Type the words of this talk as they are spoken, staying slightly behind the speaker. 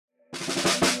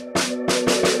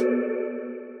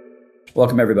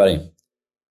Welcome, everybody.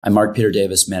 I'm Mark Peter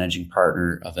Davis, managing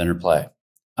partner of Interplay.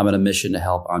 I'm on a mission to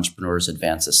help entrepreneurs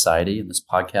advance society, and this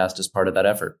podcast is part of that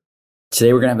effort.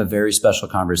 Today, we're going to have a very special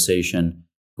conversation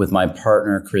with my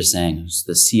partner, Chris Zhang, who's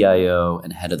the CIO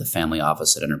and head of the family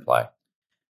office at Interplay.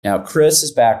 Now,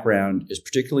 Chris's background is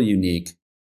particularly unique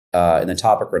in the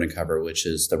topic we're going to cover, which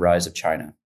is the rise of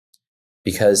China,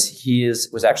 because he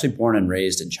was actually born and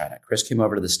raised in China. Chris came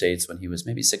over to the States when he was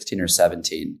maybe 16 or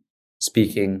 17,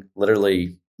 speaking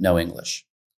literally no English.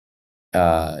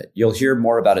 You'll hear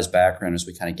more about his background as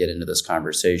we kind of get into this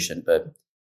conversation, but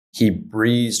he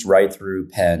breezed right through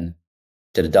Penn,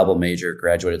 did a double major,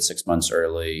 graduated 6 months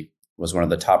early, was one of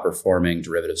the top performing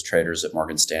derivatives traders at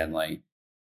Morgan Stanley.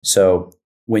 So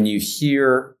when you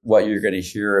hear what you're going to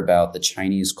hear about the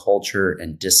Chinese culture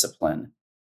and discipline,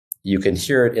 you can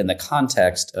hear it in the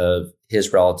context of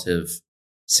his relative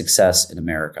success in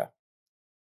America.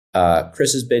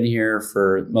 Chris has been here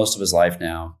for most of his life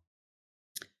now,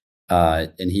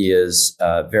 and he is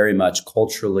very much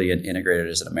culturally and integrated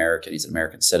as an American. He's an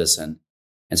American citizen.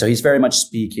 And so he's very much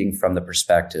speaking from the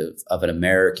perspective of an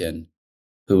American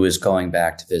who is going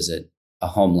back to visit a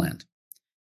homeland.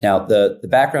 Now, the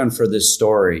background for this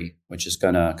story, which is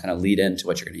going to kind of lead into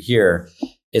what you're going to hear,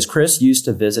 is Chris used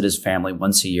to visit his family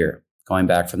once a year, going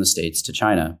back from the States to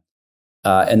China,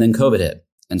 and then COVID hit.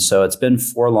 And so it's been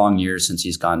 4 long years since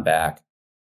he's gone back.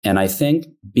 And I think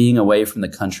being away from the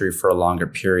country for a longer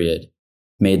period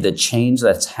made the change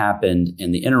that's happened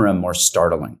in the interim more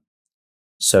startling.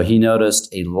 So he noticed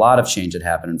a lot of change had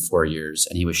happened in 4 years,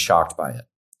 and he was shocked by it.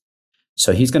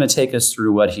 So he's going to take us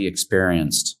through what he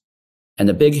experienced. And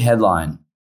the big headline,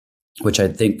 which I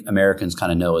think Americans kind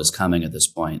of know is coming at this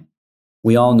point,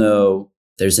 we all know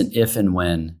there's an if and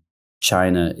when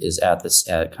China is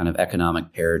at kind of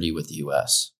economic parity with the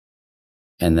US,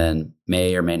 and then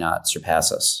may or may not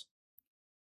surpass us.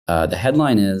 The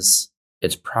headline is,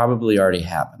 it's probably already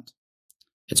happened.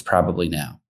 It's probably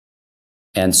now.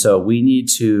 And so we need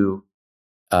to,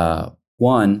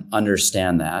 one,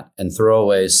 understand that and throw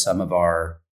away some of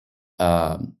our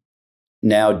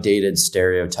now dated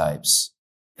stereotypes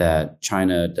that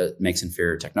China makes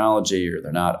inferior technology or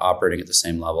they're not operating at the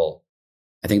same level.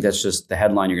 I think that's just the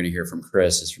headline you're going to hear from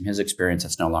Chris is from his experience.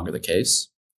 That's no longer the case.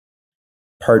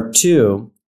 Part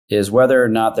 2 is whether or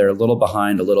not they're a little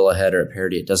behind, a little ahead, or at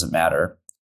parity, it doesn't matter.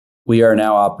 We are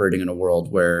now operating in a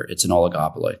world where it's an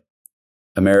oligopoly.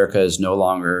 America is no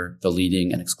longer the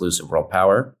leading and exclusive world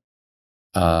power,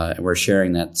 and we're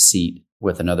sharing that seat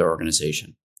with another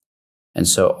organization. And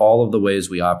so all of the ways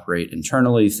we operate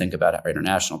internally, think about our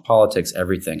international politics,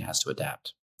 everything has to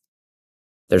adapt.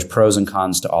 There's pros and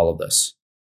cons to all of this.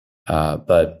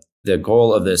 But the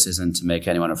goal of this isn't to make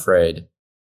anyone afraid.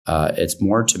 It's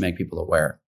more to make people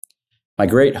aware. My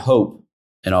great hope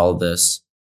in all of this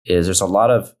is there's a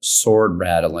lot of sword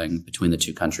rattling between the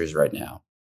two countries right now.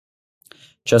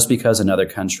 Just because another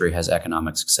country has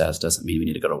economic success doesn't mean we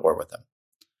need to go to war with them.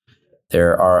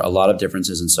 There are a lot of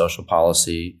differences in social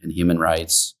policy, in human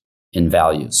rights, in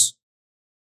values.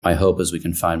 My hope is we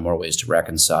can find more ways to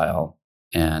reconcile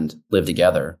and live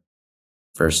together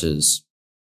versus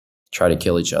try to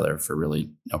kill each other for really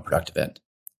no productive end.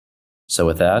 So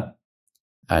with that,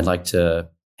 I'd like to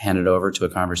hand it over to a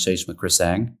conversation with Chris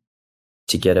Zhang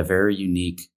to get a very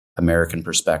unique American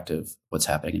perspective of what's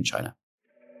happening in China.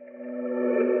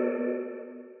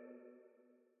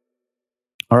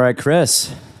 All right,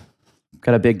 Chris,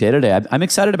 got a big day today. I'm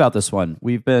excited about this one.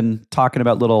 We've been talking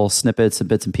about little snippets and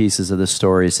bits and pieces of this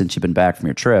story since you've been back from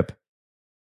your trip.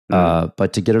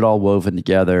 But to get it all woven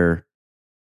together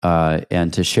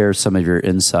and to share some of your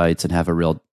insights and have a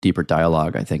real deeper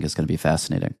dialogue, I think is going to be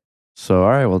fascinating. So, all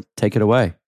right, well, take it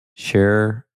away.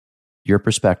 Share your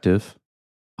perspective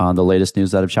on the latest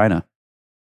news out of China.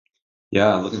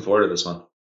 Yeah, I'm looking forward to this one.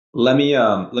 Let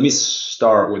me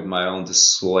start with my own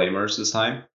disclaimers this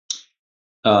time.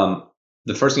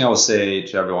 The first thing I will say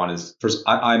to everyone is, first,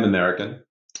 I'm American.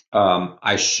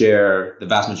 I share the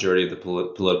vast majority of the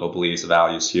political beliefs and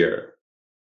values here.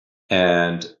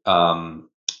 And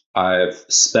I've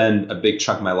spent a big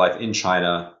chunk of my life in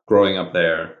China, growing up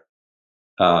there.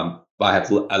 I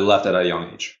left at a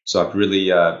young age. So I've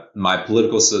really, my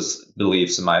political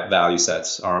beliefs and my value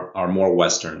sets are more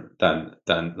Western than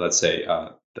let's say,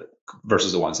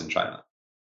 versus the ones in China.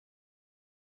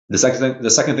 The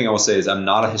second thing I will say is I'm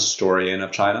not a historian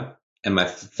of China, and my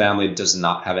family does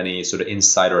not have any sort of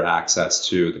insider access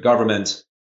to the government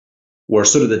or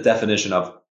sort of the definition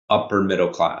of upper middle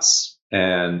class.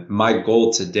 And my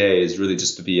goal today is really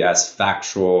just to be as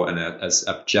factual and as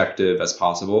objective as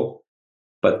possible,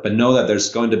 but know that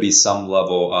there's going to be some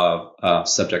level of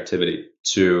subjectivity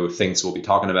to things we'll be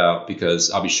talking about,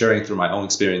 because I'll be sharing through my own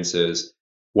experiences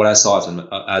what I saw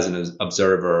as an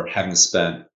observer, having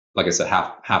spent, like I said,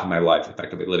 half of my life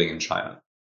effectively living in China.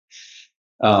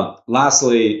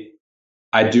 Lastly,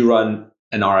 I do run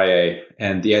an RIA,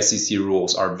 and the SEC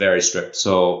rules are very strict.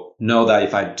 So know that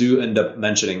if I do end up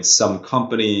mentioning some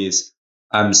companies,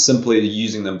 I'm simply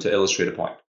using them to illustrate a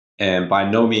point. And by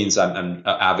no means I'm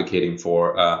advocating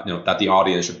for that the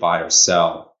audience should buy or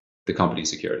sell the company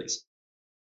securities.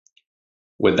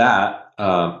 With that,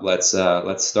 let's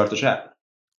start the chat.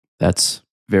 That's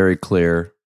very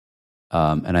clear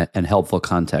and helpful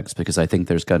context, because I think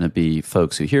there's going to be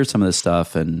folks who hear some of this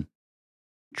stuff and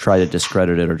try to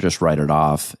discredit it or just write it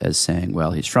off as saying,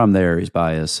 well, he's from there, he's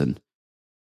biased, and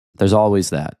there's always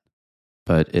that.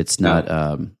 But it's not,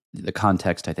 the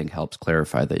context, I think, helps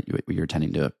clarify that you're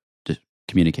tending to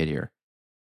communicate here.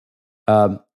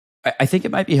 I think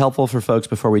it might be helpful for folks,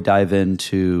 before we dive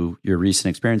into your recent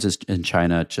experiences in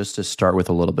China, just to start with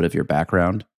a little bit of your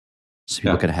background, so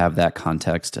people can have that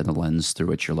context and the lens through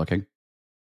which you're looking.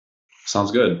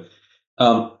 Sounds good.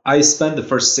 I spent the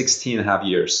first 16 and a half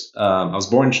years. I was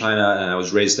born in China and I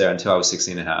was raised there until I was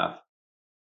 16 and a half.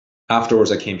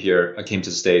 Afterwards, I came to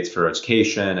the States for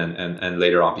education, and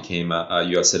later on became a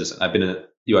U.S. citizen. I've been a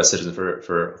U.S. citizen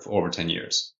for over 10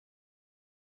 years.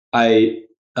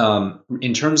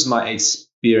 In terms of my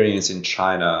experience in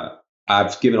China,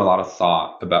 I've given a lot of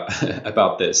thought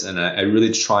about this, and I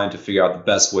really trying to figure out the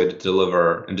best way to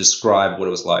deliver and describe what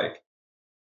it was like.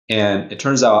 And it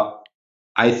turns out,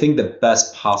 I think the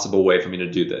best possible way for me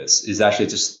to do this is actually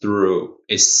just through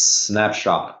a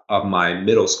snapshot of my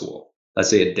middle school, let's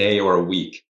say a day or a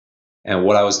week, and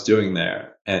what I was doing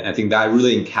there. And I think that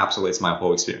really encapsulates my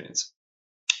whole experience.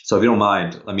 So if you don't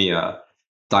mind, let me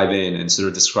dive in and sort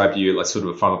of describe to you, like, sort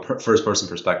of from a first person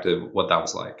perspective, what that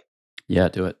was like. Yeah,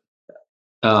 do it.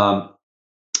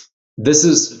 This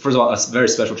is, first of all, a very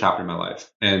special chapter in my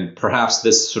life, and perhaps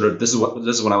this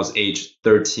is when I was aged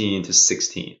 13 to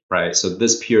 16, right? So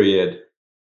this period,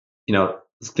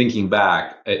 thinking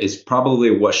back, is probably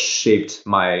what shaped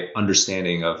my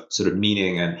understanding of sort of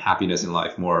meaning and happiness in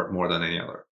life more than any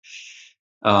other.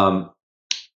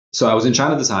 So I was in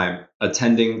China at the time,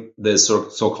 attending this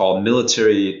so-called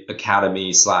military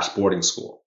academy / boarding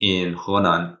school in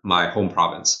Henan, my home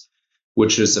province,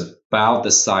 which is about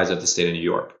the size of the state of New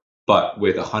York, but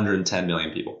with 110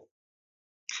 million people.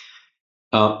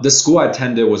 The school I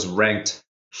attended was ranked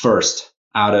first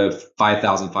out of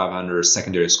 5,500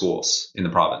 secondary schools in the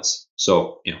province.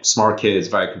 So, smart kids,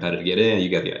 very competitive to get in, you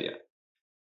get the idea.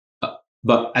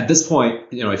 But at this point,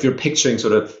 if you're picturing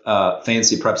sort of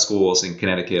fancy prep schools in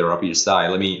Connecticut or Upper East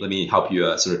Side, let me help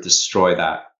you sort of destroy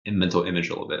that mental image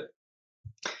a little bit.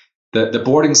 The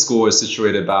boarding school is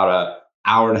situated about an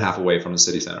hour and a half away from the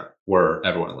city center, where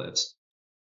everyone lives.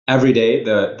 Every day,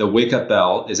 the wake up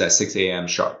bell is at 6 a.m.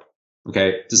 sharp.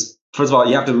 Okay, just first of all,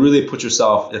 you have to really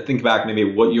think back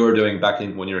maybe what you were doing back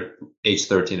when you're age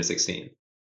 13 to 16.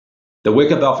 The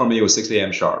wake up bell for me was 6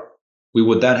 a.m. sharp. We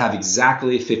would then have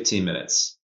exactly 15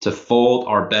 minutes to fold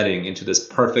our bedding into this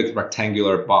perfect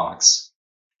rectangular box,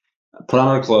 put on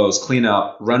our clothes, clean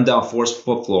up, run down 4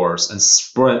 foot floors, and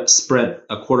sprint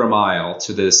a quarter mile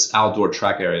to this outdoor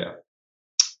track area.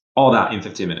 All that in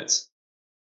 15 minutes.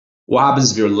 What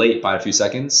happens if you're late by a few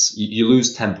seconds? You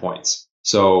lose 10 points.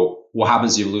 So what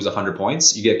happens if you lose 100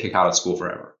 points? You get kicked out of school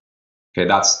forever. Okay,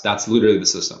 that's literally the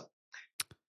system.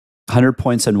 100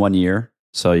 points in 1 year.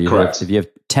 So Correct. If you have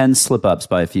 10 slip ups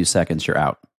by a few seconds, you're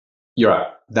out. You're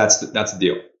out. That's the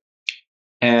deal.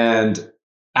 And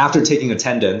after taking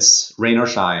attendance, rain or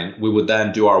shine, we would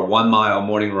then do our 1 mile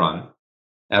morning run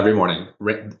every morning.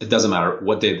 It doesn't matter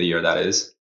what day of the year that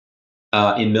is,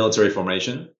 in military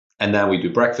formation. And then we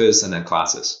do breakfast and then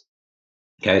classes.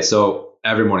 Okay, so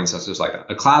every morning, so it's just like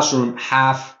that. A classroom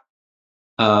half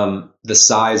the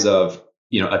size of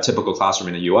a typical classroom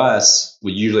in the US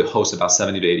would usually host about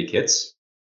 70 to 80 kids.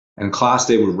 And class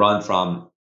day would run from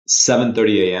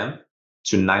 7:30 a.m.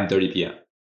 to 9:30 p.m.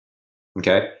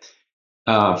 Okay.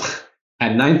 At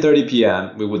 9:30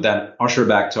 p.m., we would then usher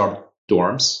back to our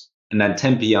dorms, and then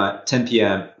 10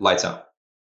 p.m. lights out.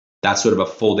 That's sort of a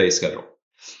full day schedule.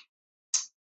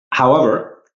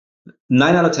 However,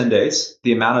 9 out of 10 days,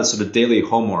 the amount of sort of daily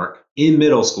homework in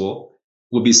middle school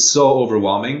would be so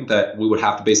overwhelming that we would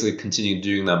have to basically continue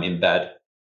doing them in bed,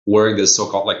 wearing this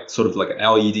so-called sort of like an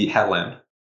LED headlamp,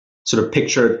 sort of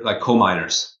pictured like coal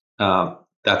miners.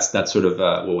 That's sort of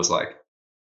what it was like.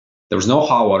 There was no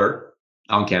hot water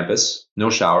on campus, no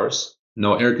showers,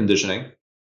 no air conditioning.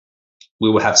 We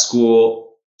would have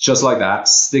school just like that,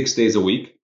 6 days a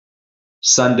week,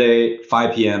 Sunday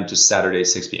 5 p.m. to Saturday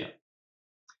 6 p.m.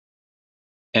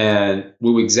 And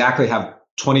we would exactly have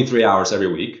 23 hours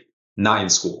every week, not in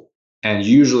school. And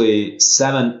usually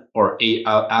 7 or 8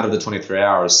 out of the 23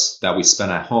 hours that we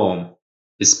spend at home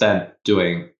is spent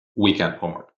doing weekend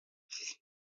homework.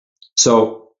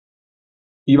 So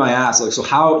you might ask, like, so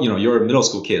how, you're a middle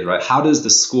school kid, right? How does the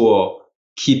school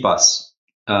keep us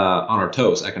on our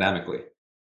toes academically?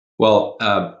 Well,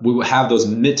 we will have those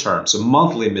midterms, so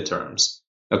monthly midterms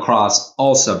across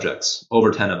all subjects,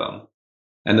 over 10 of them.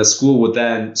 And the school would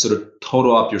then sort of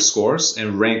total up your scores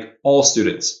and rank all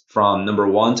students from number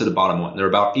one to the bottom one. There are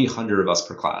about 800 of us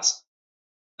per class.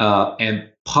 And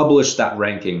publish that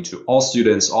ranking to all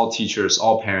students, all teachers,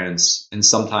 all parents, and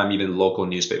sometimes even local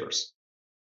newspapers.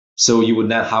 So you would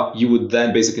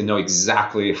then basically know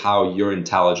exactly how your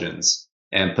intelligence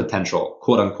and potential,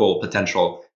 quote unquote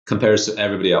potential, compares to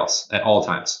everybody else at all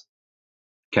times.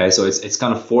 Okay, so it's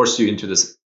kind of forced you into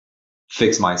this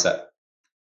fixed mindset.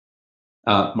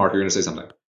 Mark, you're going to say something.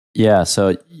 Yeah,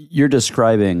 so you're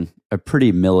describing a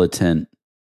pretty militant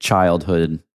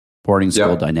childhood boarding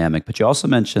school dynamic, but you also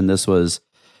mentioned this was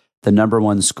the number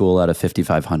one school out of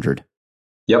 5,500.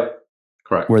 Yep,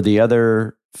 correct. Were the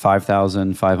other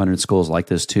 5,500 schools like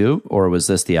this too, or was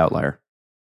this the outlier?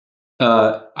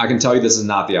 I can tell you this is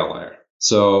not the outlier.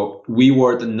 So we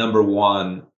were the number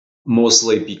one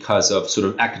mostly because of sort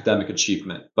of academic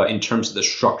achievement, but in terms of the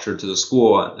structure to the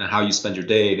school and how you spend your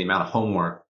day, the amount of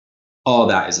homework, all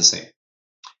that is the same.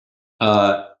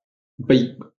 But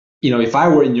if I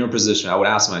were in your position, I would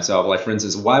ask myself, like, for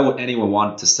instance, why would anyone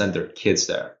want to send their kids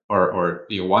there, or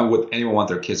why would anyone want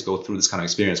their kids go through this kind of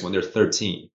experience when they're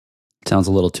 13? Sounds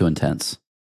a little too intense.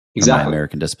 Exactly. For my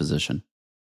American disposition.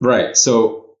 Right.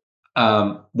 So,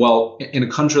 well, in a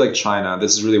country like China,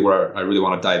 this is really where I really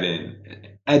want to dive in.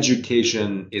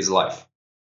 Education is life.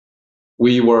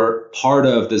 We were part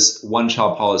of this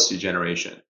one-child policy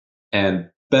generation, and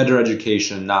better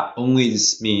education not only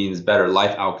means better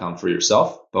life outcome for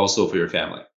yourself, but also for your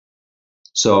family.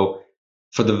 So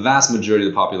for the vast majority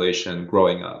of the population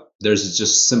growing up, there's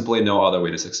just simply no other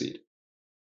way to succeed.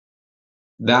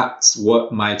 That's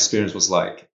what my experience was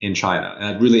like in China.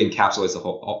 And it really encapsulates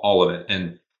all of it.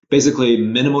 And basically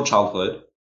minimal childhood,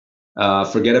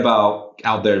 forget about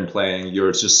out there and playing.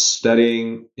 You're just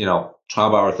studying, 12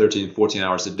 hours, 13, 14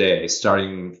 hours a day,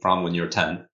 starting from when you're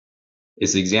 10.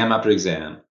 It's exam after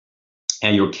exam,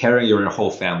 and you're carrying your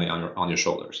whole family on your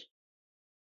shoulders,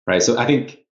 right? So I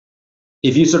think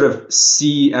if you sort of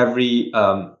see every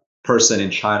person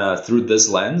in China through this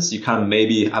lens, you kind of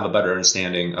maybe have a better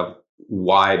understanding of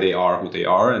why they are who they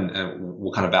are and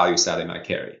what kind of values that they might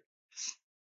carry.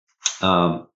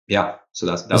 So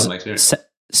that was my experience.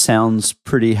 Sounds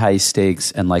pretty high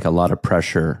stakes and like a lot of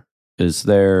pressure. Is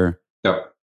there?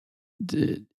 Yep.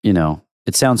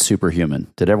 It sounds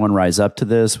superhuman. Did everyone rise up to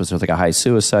this? Was there like a high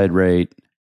suicide rate?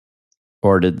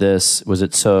 Or was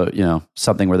it so,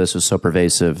 something where this was so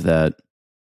pervasive that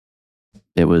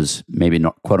it was maybe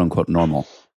not, quote unquote normal?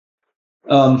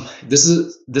 This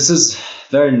is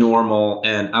very normal.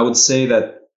 And I would say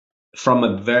that from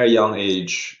a very young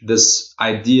age, this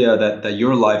idea that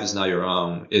your life is not your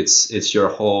own, it's your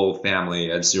whole family,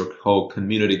 it's your whole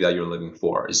community that you're living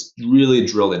for, is really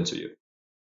drilled into you.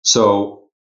 So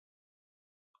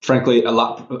frankly,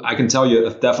 I can tell you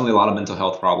definitely a lot of mental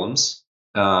health problems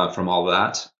from all of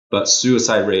that. But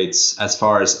suicide rates, as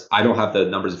far as, I don't have the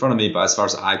numbers in front of me, but as far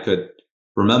as I could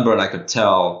remember and I could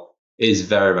tell, is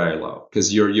very, very low,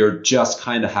 because you're just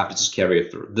kind of have to just carry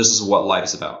it through. This is what life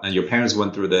is about. And your parents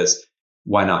went through this.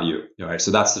 Why not you? All right. So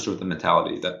that's the sort of the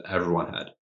mentality that everyone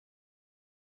had.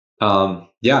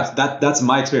 That's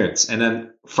my experience. And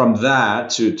then from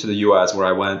that to the US, where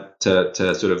I went to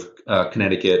sort of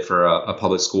Connecticut for a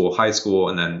public school, high school,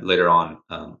 and then later on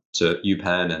to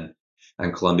UPenn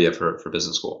and Columbia for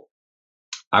business school.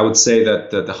 I would say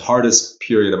that the hardest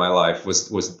period of my life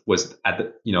was at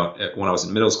the, when I was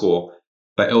in middle school,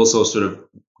 but also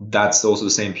that's also the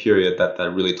same period that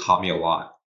really taught me a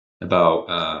lot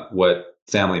about what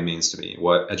family means to me,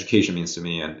 what education means to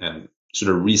me, and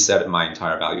sort of reset my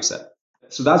entire value set.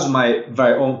 So that's my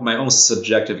own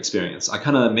subjective experience. I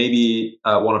kind of maybe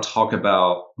want to talk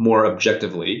about more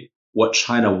objectively what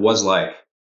China was like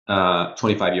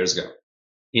 25 years ago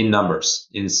in numbers,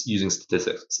 in using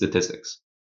statistics.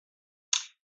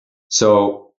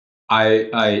 So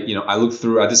I looked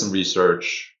through, I did some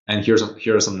research, and here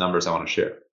are some numbers I want to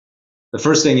share. The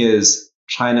first thing is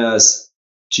China's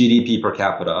GDP per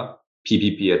capita,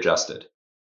 PPP adjusted,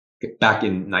 back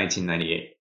in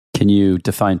 1998. Can you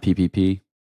define PPP,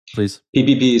 please?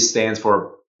 PPP stands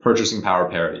for purchasing power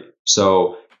parity.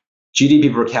 So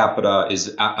GDP per capita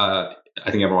is, I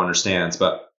think everyone understands,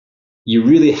 but you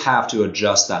really have to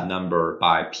adjust that number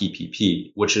by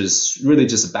PPP, which is really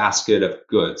just a basket of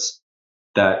goods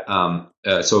that,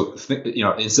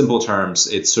 in simple terms,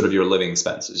 it's sort of your living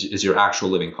expenses, is your actual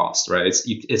living cost, right?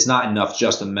 It's not enough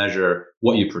just to measure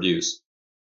what you produce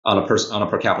on a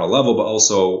per capita level, but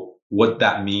also what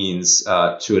that means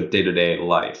to a day-to-day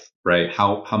life, right?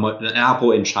 How much an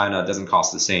apple in China doesn't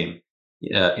cost the same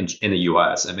in the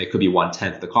US. I mean, it could be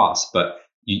 1/10 the cost, but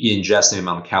you ingest the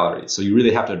amount of calories. So you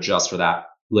really have to adjust for that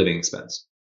living expense.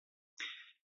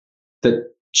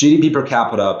 The GDP per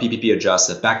capita, PPP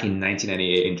adjusted, back in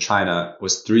 1998 in China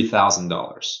was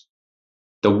 $3,000.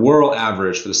 The world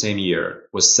average for the same year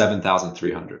was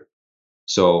 7,300.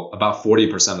 So about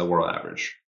 40% of the world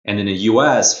average. And in the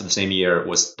US for the same year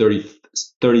was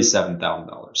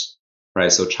 $37,000,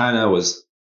 right? So China was,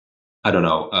 I don't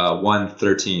know,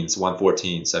 1/13,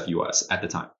 1/14 of US at the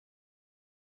time.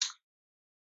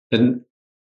 Then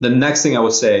the next thing I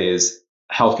would say is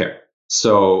healthcare.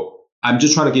 So I'm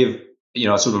just trying to give,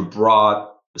 sort of a broad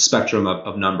spectrum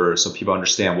of numbers so people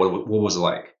understand what was it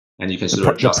like. And you can sort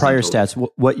of adjust the prior stats.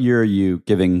 What year are you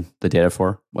giving the data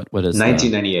for? What is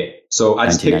 1998? So I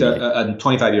just picked a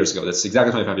 25 years ago. That's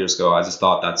exactly 25 years ago. I just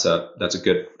thought that's a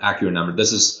good accurate number.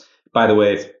 This is, by the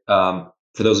way,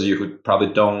 for those of you who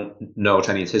probably don't know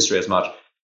Chinese history as much,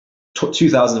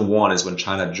 2001 is when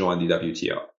China joined the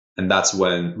WTO, and that's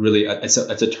when really it's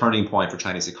a turning point for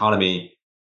Chinese economy,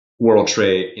 world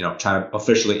trade. China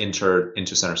officially entered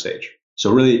into center stage.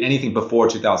 So really anything before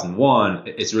 2001,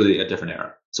 it's really a different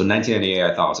era. So 1998,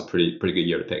 I thought was a pretty good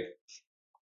year to pick.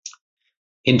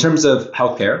 In terms of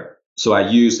healthcare, so I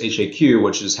used HAQ,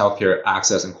 which is Healthcare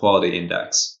Access and Quality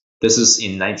Index. This is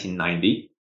in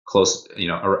 1990, close,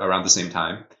 around the same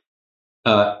time.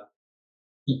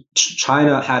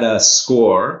 China had a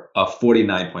score of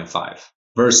 49.5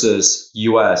 versus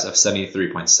US of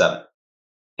 73.7.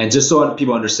 And just so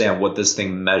people understand what this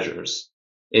thing measures,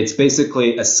 it's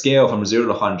basically a scale from 0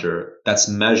 to 100 that's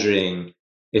measuring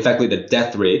effectively the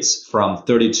death rates from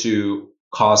 32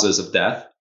 causes of death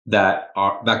that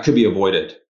could be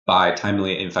avoided by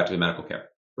timely and effective medical care,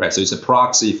 right? So it's a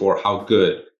proxy for how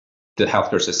good the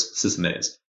healthcare system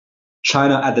is.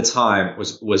 China at the time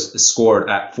was scored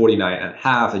at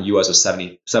 49.5, and US was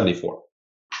 74.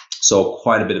 So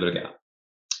quite a bit of a gap.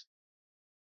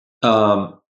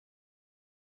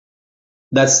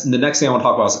 That's the next thing I want to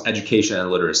talk about is education and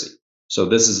literacy. So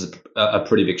this is a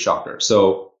pretty big shocker.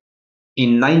 So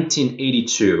in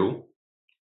 1982,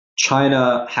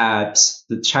 China had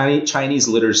the Chinese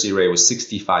literacy rate was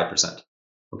 65%.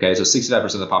 Okay, so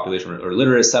 65% of the population are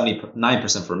literate,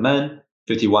 79% for men,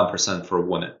 51% for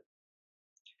women.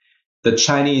 The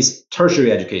Chinese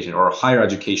tertiary education or higher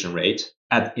education rate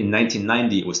in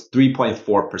 1990 was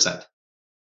 3.4%.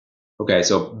 Okay,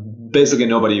 so basically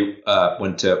nobody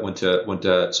went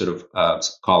to sort of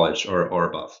college or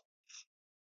above.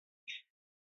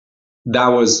 That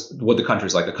was what the country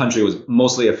was like. The country was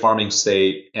mostly a farming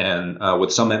state and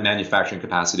with some manufacturing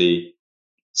capacity,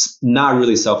 not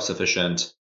really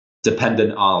self-sufficient,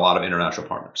 dependent on a lot of international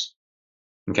partners.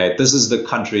 Okay, this is the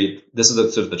country, this is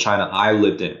the sort of the China I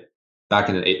lived in back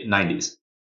in the 90s.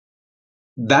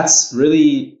 That's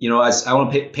really, I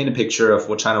want to paint a picture of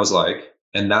what China was like.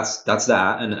 And that's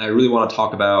that. And I really want to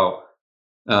talk about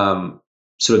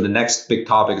sort of the next big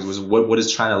topic was what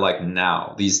is China like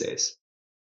now these days.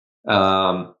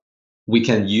 We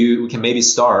can maybe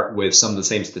start with some of the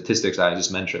same statistics I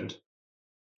just mentioned,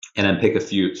 and then pick a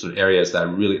few sort of areas that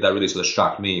really sort of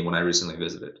shocked me when I recently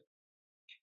visited.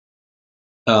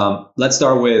 Let's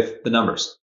start with the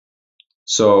numbers.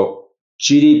 So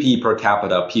GDP per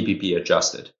capita PPP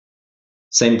adjusted.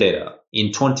 Same data.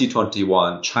 In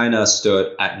 2021, China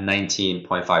stood at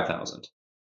 19.5 thousand,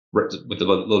 with a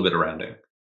little bit of rounding,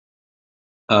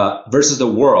 versus the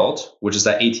world, which is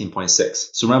at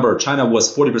 18.6. So remember, China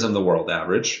was 40% of the world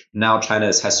average. Now China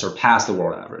has surpassed the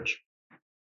world average.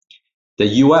 The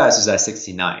US is at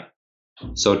 69.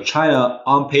 So China,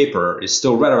 on paper, is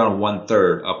still right around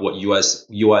 1/3 of what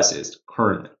US is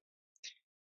currently.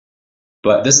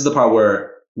 But this is the part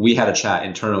where we had a chat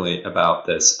internally about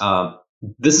this.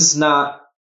 This is not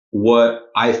what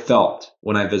I felt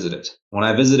when I visited. When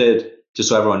I visited, just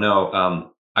so everyone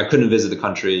know, I couldn't visit the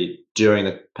country during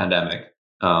the pandemic.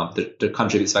 The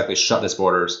country effectively shut its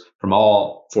borders from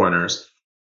all foreigners.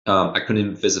 I couldn't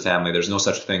even visit family. There's no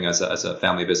such thing as a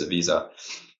family visit visa.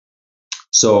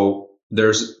 So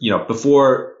there's,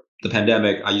 before the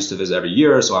pandemic, I used to visit every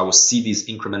year, so I would see these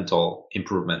incremental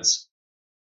improvements.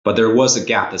 But there was a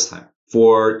gap this time,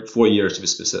 4 years to be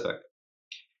specific.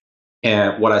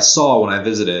 And what I saw when I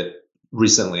visited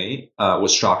recently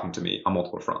was shocking to me on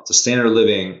multiple fronts. The standard of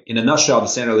living, in a nutshell, the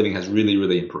standard of living has really,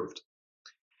 really improved.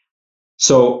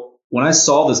 So when I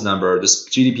saw this number, this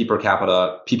GDP per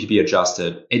capita, PPP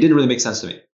adjusted, it didn't really make sense to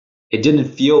me. It didn't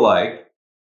feel like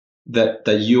that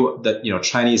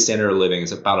Chinese standard of living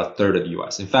is about a third of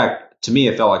US. In fact, to me,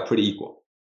 it felt like pretty equal.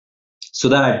 So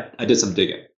then I did some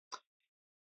digging.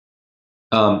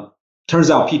 Turns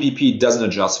out PPP doesn't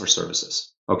adjust for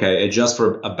services. Okay, it adjusts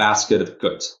for a basket of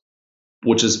goods,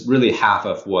 which is really half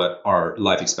of what our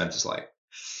life expense is like.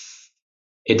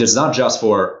 It does not adjust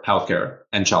for healthcare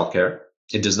and childcare.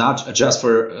 It does not adjust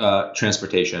for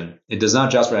transportation. It does not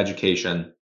adjust for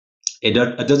education. It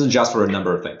doesn't adjust for a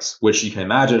number of things, which you can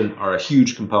imagine are a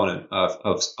huge component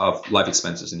of life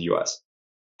expenses in the US.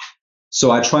 So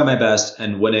I tried my best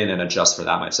and went in and adjust for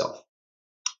that myself.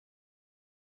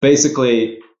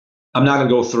 Basically, I'm not going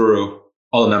to go through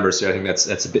all the numbers here. I think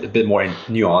that's a bit more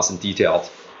nuanced and detailed.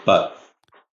 But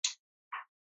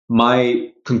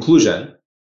my conclusion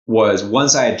was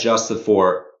once I adjusted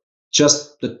for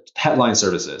just the headline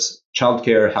services,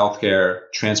 childcare, healthcare,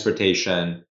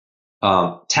 transportation,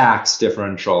 tax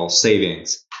differential,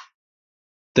 savings,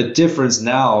 the difference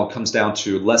now comes down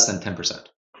to less than 10%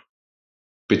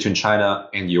 between China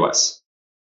and US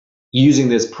using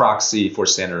this proxy for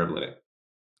standard of living.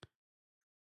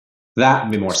 That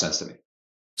made more sense to me.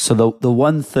 So the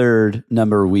 1/3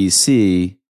 number we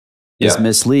see is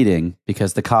misleading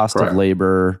because the cost of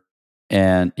labor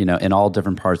and, in all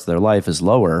different parts of their life is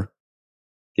lower.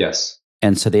 Yes.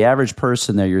 And so the average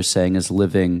person there, you're saying, is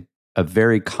living a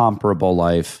very comparable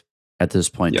life at this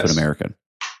point to an American.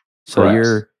 So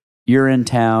you're in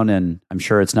town, and I'm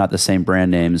sure it's not the same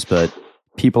brand names, but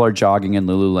people are jogging in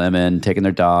Lululemon, taking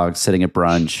their dogs, sitting at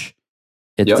brunch.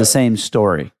 It's the same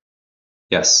story.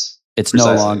 Yes. It's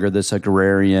no longer this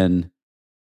agrarian,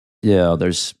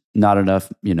 there's not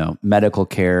enough, medical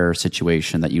care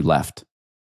situation that you left.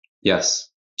 Yes.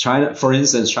 China, for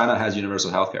instance, China has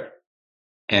universal healthcare,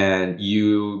 and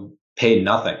you pay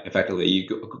nothing effectively.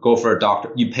 You go for a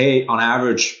doctor, you pay on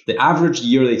average, the average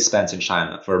yearly expense in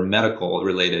China for medical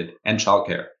related and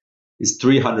childcare is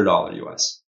 $300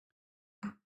 US.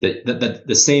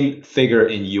 The same figure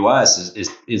in US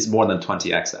is more than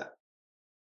 20x that.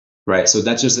 Right. So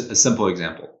that's just a simple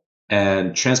example.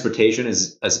 And transportation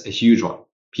is a huge one.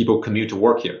 People commute to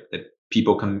work here.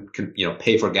 People can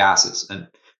pay for gas and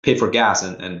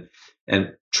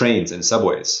trains and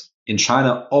subways. In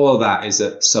China, all of that is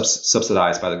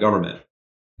subsidized by the government.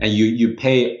 And you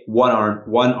pay one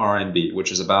RMB,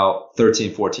 which is about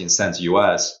 13, 14 cents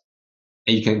US,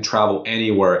 and you can travel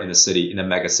anywhere in a city, in a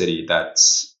mega city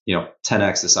that's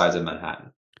 10x the size of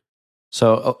Manhattan.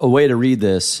 So a way to read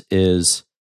this is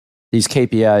these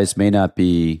KPIs may not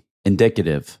be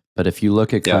indicative, but if you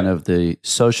look at kind of the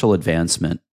social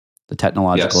advancement, the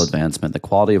technological advancement, the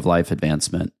quality of life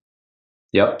advancement,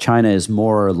 China is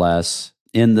more or less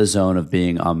in the zone of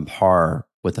being on par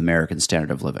with American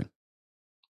standard of living.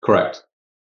 Correct.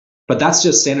 But that's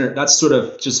just standard. That's sort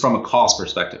of just from a cost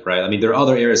perspective, right? I mean, there are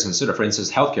other areas to consider. For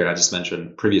instance, healthcare, I just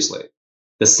mentioned previously.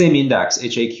 The same index,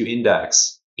 HAQ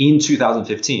index, in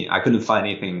 2015, I couldn't find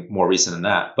anything more recent than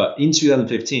that. But in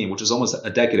 2015, which is almost a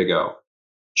decade ago,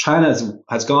 China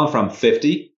has gone from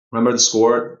 50, remember the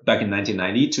score back in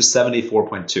 1990, to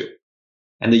 74.2.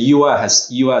 And the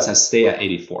US has stayed at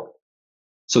 84.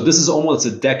 So this is almost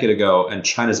a decade ago, and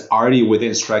China's already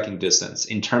within striking distance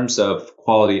in terms of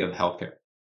quality of healthcare.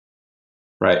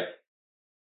 Right.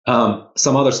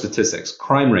 Some other statistics,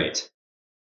 crime rate.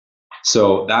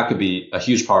 So that could be a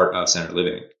huge part of standard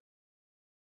living.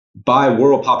 By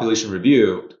World Population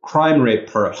Review, crime rate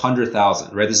per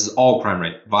 100,000, right? This is all crime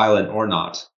rate, violent or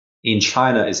not. In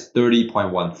China is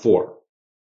 30.14.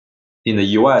 In the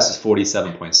US is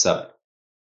 47.7.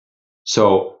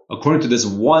 So according to this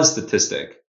one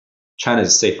statistic, China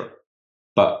is safer.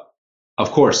 But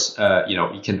of course,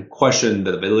 you can question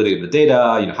the validity of the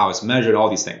data, how it's measured, all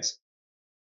these things.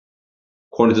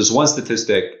 According to this one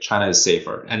statistic, China is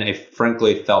safer. And I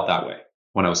frankly felt that way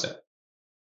when I was there.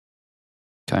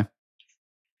 Okay.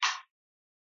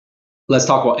 Let's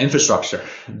talk about infrastructure.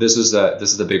 This is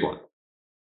the big one.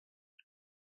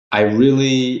 I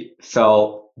really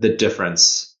felt the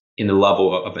difference in the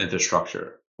level of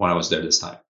infrastructure when I was there this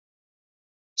time.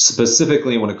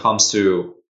 Specifically when it comes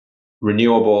to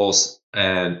renewables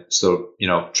and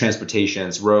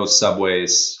transportations, roads,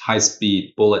 subways,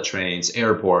 high-speed bullet trains,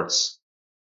 airports.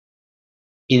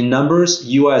 In numbers,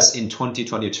 US in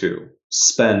 2022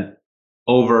 spent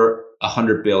over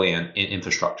 $100 billion in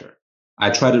infrastructure. I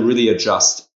try to really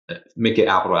adjust, make it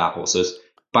apple to apple. So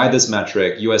by this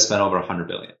metric, US spent over $100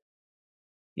 billion.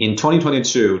 In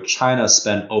 2022, China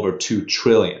spent over 2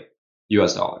 trillion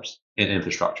US dollars in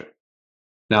infrastructure.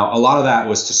 Now, a lot of that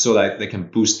was so that they can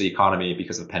boost the economy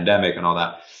because of the pandemic and all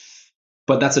that.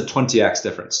 But that's a 20x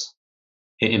difference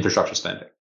in infrastructure spending,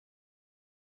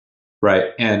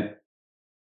 right? And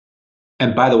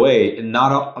by the way,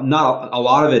 not a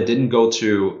lot of it didn't go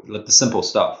to like the simple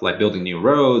stuff like building new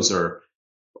roads, or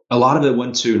a lot of it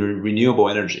went to renewable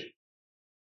energy.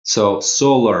 So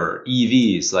solar,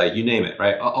 EVs, like you name it,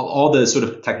 right? All the sort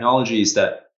of technologies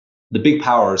that the big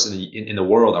powers in the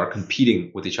world are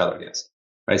competing with each other against,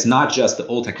 right? It's not just the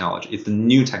old technology, it's the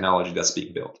new technology that's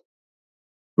being built.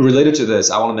 Related to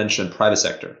this, I want to mention private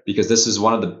sector, because this is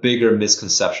one of the bigger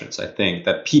misconceptions, I think,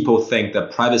 that people think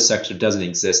that private sector doesn't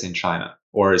exist in China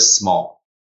or is small.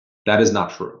 That is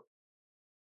not true.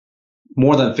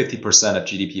 More than 50% of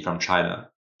GDP from China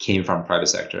came from private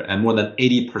sector, and more than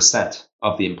 80%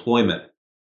 of the employment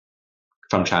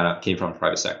from China came from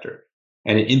private sector.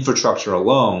 And in infrastructure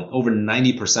alone, over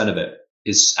 90% of it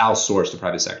is outsourced to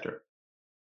private sector,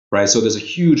 right? So there's a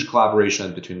huge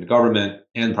collaboration between the government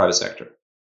and private sector,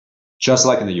 just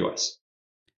like in the US.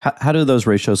 How do those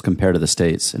ratios compare to the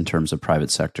States in terms of private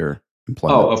sector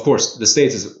employment? Oh, of course, the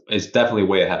States is definitely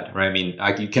way ahead, right? I mean,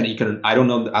 you can. I don't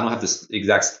know. I don't have this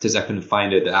exact statistics. I couldn't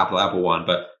find it, the Apple one,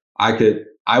 but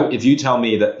if you tell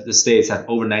me that the States have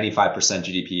over 95%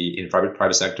 GDP in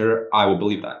private sector, I will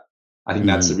believe that. I think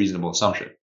that's a reasonable assumption.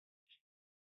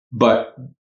 But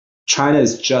China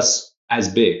is just as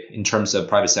big in terms of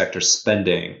private sector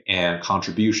spending and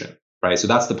contribution, right? So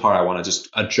that's the part I want to just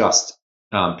adjust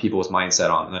people's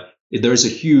mindset on. There's a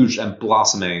huge and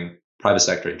blossoming private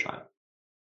sector in China.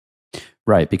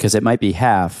 Right, because it might be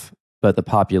half, but the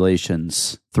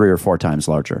population's 3 or 4 times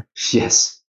larger.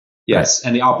 Yes, right.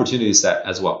 And the opportunity set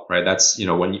as well, right? That's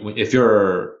if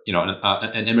you're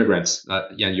an immigrant,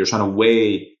 and you're trying to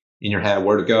weigh in your head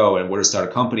where to go and where to start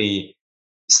a company,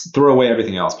 throw away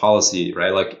everything else, policy,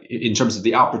 right? Like in terms of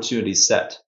the opportunity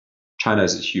set, China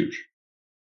is huge.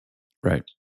 Right.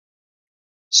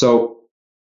 So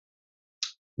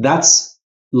that's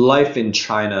life in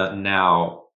China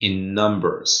now in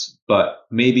numbers, but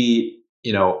maybe,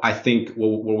 I think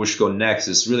where we should go next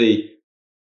is really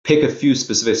pick a few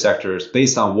specific sectors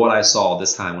based on what I saw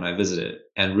this time when I visited,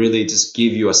 and really just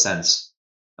give you a sense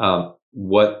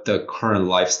what the current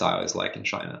lifestyle is like in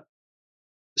China.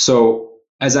 So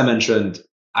as I mentioned,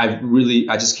 I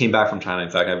just came back from China. In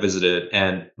fact, I visited,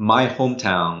 and my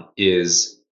hometown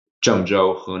is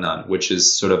Zhengzhou, Henan, which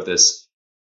is sort of this,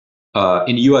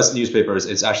 in US newspapers,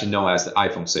 it's actually known as the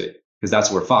iPhone city, because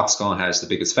that's where Foxconn has the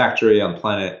biggest factory on the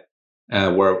planet,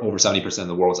 where over 70% of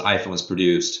the world's iPhone is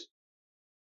produced.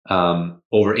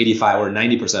 Over 85 or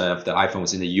 90% of the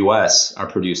iPhones in the US are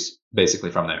produced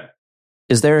basically from there.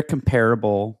 Is there a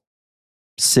comparable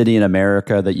city in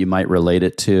America that you might relate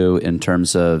it to in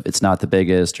terms of it's not the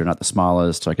biggest or not the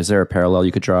smallest? Like, is there a parallel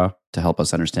you could draw to help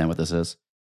us understand what this is?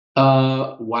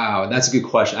 Wow, that's a good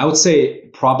question. I would say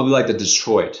probably like the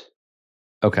Detroit.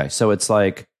 Okay, so it's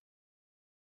like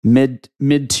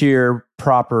mid-tier,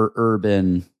 proper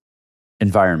urban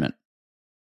environment.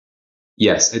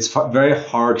 Yes, it's very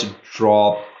hard to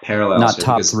draw parallels. Not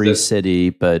top 3 city,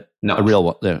 but a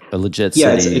legit city.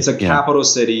 Yeah, it's a capital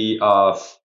city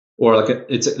of, or like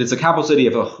it's a capital city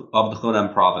of the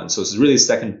Henan province. So it's really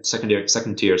second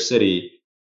tier city,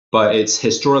 but it's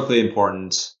historically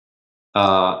important.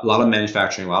 A lot of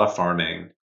manufacturing, a lot of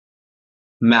farming,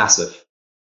 massive.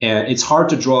 And it's hard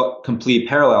to draw complete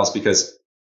parallels because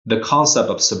the concept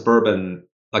of suburban,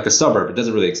 like a suburb, it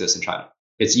doesn't really exist in China.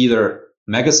 It's either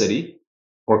mega city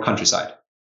or countryside.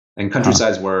 And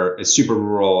countryside is where it's super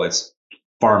rural. It's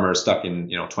farmers stuck in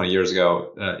 20 years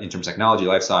ago in terms of technology,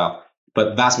 lifestyle.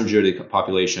 But vast majority of the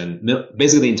population,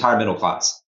 basically the entire middle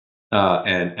class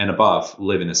and above,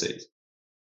 live in the cities.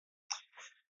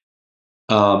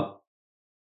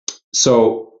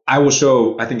 So I will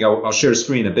show. I think I'll share a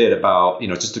screen a bit about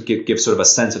just to give sort of a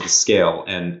sense of the scale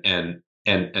and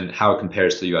how it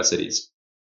compares to the U.S. cities.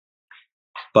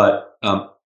 But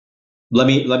let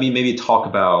me maybe talk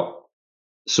about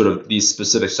sort of these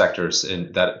specific sectors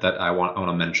that I want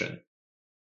to mention.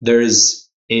 There is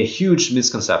a huge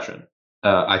misconception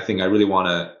I think I really want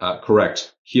to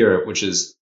correct here, which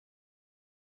is,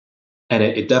 and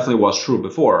it definitely was true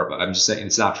before, but I'm just saying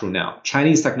it's not true now.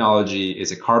 Chinese technology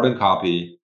is a carbon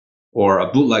copy or a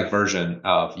bootleg version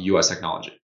of US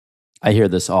technology. I hear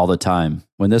this all the time.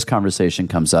 When this conversation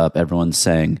comes up, everyone's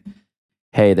saying,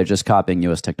 hey, they're just copying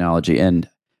US technology. And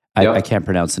I can't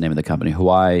pronounce the name of the company.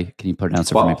 Huawei, can you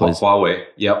pronounce it for me, please? Huawei,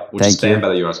 yep, which is banned by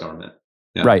the US government.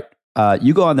 Yeah. Right.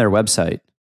 You go on their website,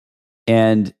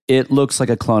 and it looks like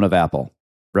a clone of Apple.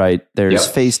 right? There's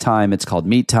Yep. FaceTime. It's called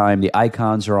Meet Time. The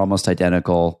icons are almost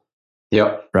identical,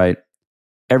 Yep. right?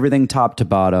 Everything top to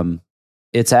bottom.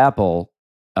 It's Apple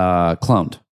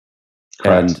cloned.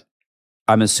 Correct. And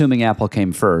I'm assuming Apple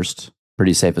came first.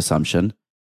 Pretty safe assumption.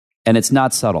 And it's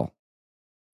not subtle.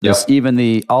 This, Yep.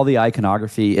 even all the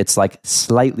iconography, it's like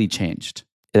slightly changed.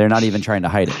 They're not even trying to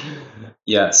hide it.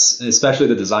 Yes, especially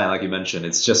the design, like you mentioned,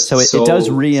 it's just So it does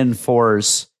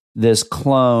reinforce this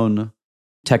clone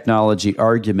technology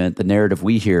argument, the narrative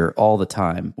we hear all the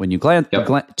time. When you glance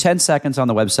 10 seconds on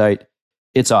the website,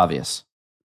 it's obvious.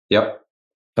 Yep.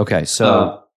 Okay,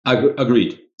 so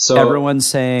agreed. So everyone's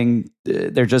saying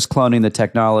they're just cloning the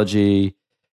technology.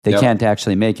 They can't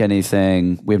actually make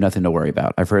anything. We have nothing to worry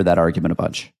about. I've heard that argument a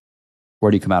bunch.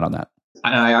 Where do you come out on that?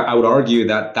 And I would argue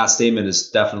that that statement is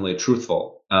definitely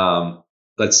truthful.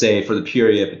 Let's say for the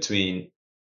period between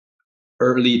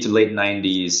early to late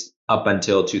 90s up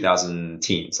until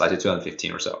 2010s, like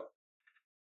 2015 or so.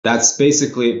 That's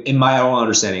basically, in my own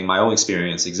understanding, my own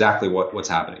experience, exactly what's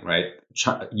happening, right?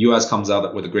 US comes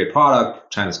out with a great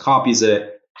product, China copies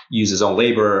it, uses own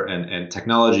labor and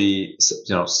technology,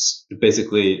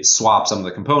 basically swap some of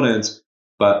the components,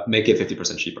 but make it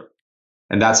 50% cheaper.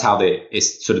 And that's how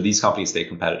these companies stay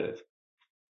competitive.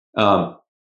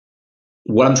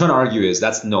 What I'm trying to argue is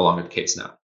that's no longer the case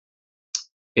now.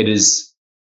 It is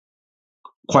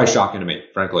quite shocking to me,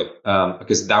 frankly,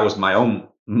 because that was my own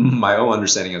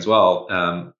understanding as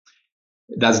well.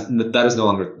 That is no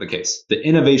longer the case. The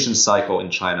innovation cycle in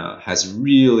China has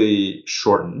really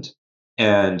shortened,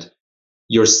 and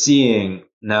you're seeing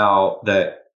now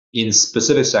that in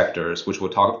specific sectors, which we'll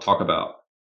talk about,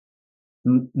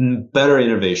 better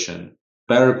innovation,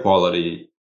 better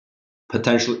quality,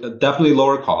 potentially definitely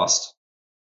lower cost,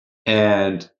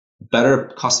 and better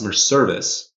customer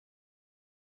service,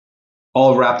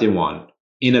 all wrapped in one,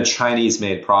 in a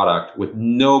Chinese-made product with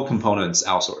no components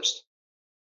outsourced.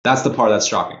 That's the part that's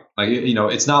shocking. Like,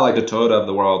 it's not like the Toyota of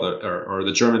the world or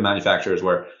the German manufacturers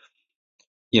where,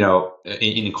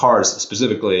 in cars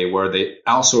specifically, where they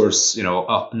outsource,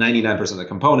 99% of the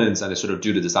components and they sort of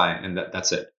do the design and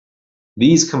that's it.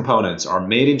 These components are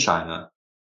made in China,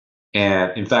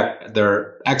 and in fact,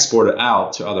 they're exported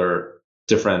out to other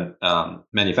different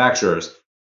manufacturers,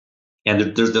 and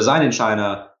they're designed in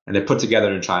China and they're put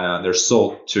together in China. They're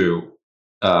sold to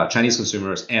Chinese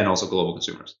consumers and also global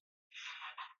consumers.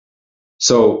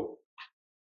 So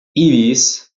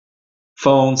EVs,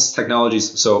 phones,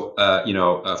 technologies. So,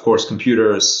 of course,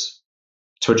 computers,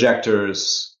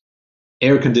 projectors,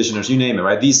 air conditioners, you name it,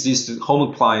 right? These home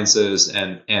appliances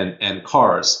and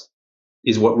cars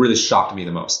is what really shocked me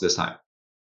the most this time.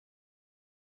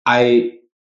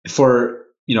 For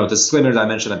disclaimers I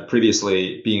mentioned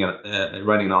previously, being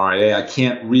running an RIA, I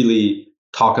can't really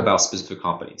talk about specific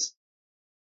companies,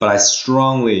 but I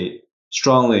strongly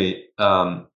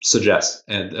suggest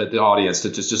the audience to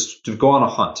just to go on a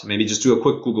hunt. Maybe just do a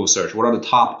quick Google search. What are the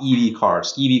top EV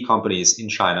companies in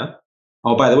China?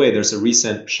 Oh, by the way, there's a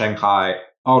recent Shanghai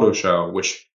Auto Show,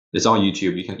 which is on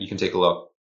YouTube. You can take a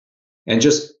look and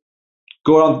just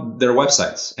go on their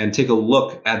websites and take a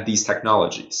look at these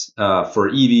technologies for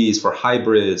EVs, for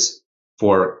hybrids,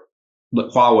 for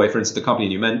Huawei, for instance, the company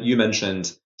you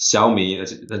mentioned,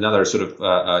 Xiaomi, another sort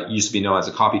of used to be known as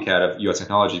a copycat of US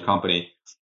technology company.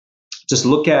 Just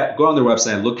go on their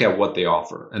website and look at what they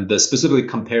offer, and specifically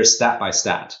compare stat by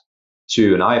stat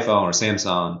to an iPhone or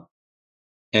Samsung,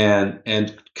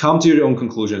 and come to your own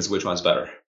conclusions which one's better.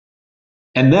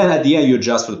 And then at the end, you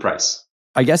adjust for the price.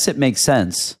 I guess it makes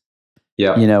sense.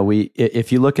 Yeah.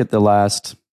 If you look at the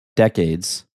last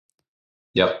decades,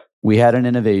 yep, we had an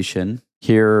innovation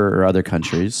here or other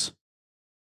countries.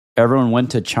 Everyone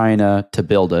went to China to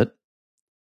build it.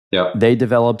 Yep. They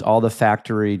developed all the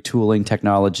factory tooling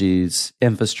technologies,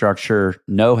 infrastructure,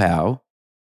 know-how.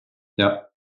 Yep.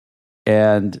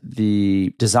 And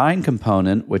the design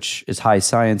component, which is high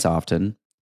science often,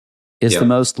 is the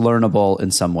most learnable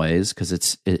in some ways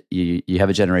because you have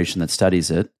a generation that studies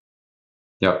it.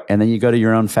 Yep. And then you go to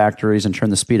your own factories and turn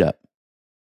the speed up.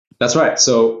 That's right.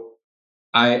 So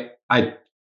I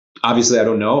obviously I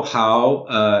don't know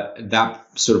how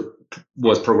that sort of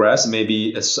was progressed. Maybe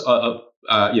it's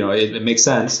it makes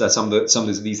sense that some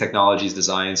of these technologies,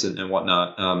 designs and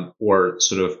whatnot, were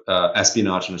sort of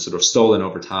espionage and sort of stolen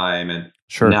over time, and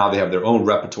now they have their own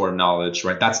repertoire of knowledge.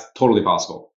 Right? That's totally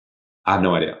possible. I have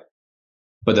no idea.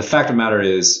 But the fact of the matter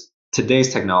is,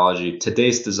 today's technology,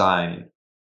 today's design,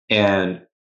 and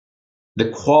the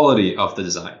quality of the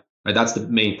design, right? That's the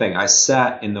main thing. I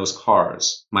sat in those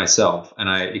cars myself and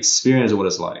I experienced what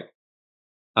it's like.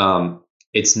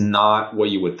 It's not what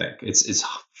you would think. It's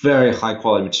very high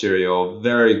quality material,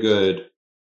 very good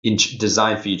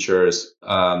design features,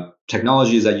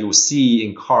 technologies that you will see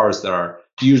in cars that are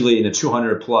usually in the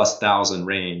 200 plus thousand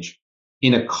range,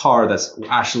 in a car that's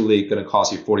actually going to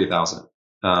cost you 40,000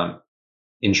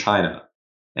 in China,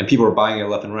 and people are buying it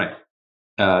left and right,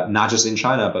 not just in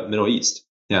China but Middle East.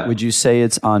 Yeah. Would you say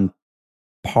it's on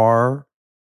par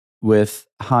with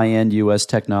high-end US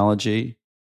technology,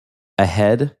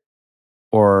 ahead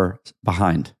or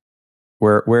behind?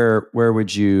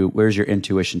 Where's your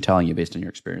intuition telling you based on your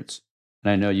experience?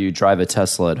 And I know you drive a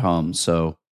Tesla at home,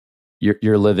 so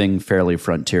you're living fairly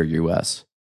frontier US.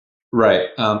 Right.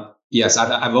 Yes,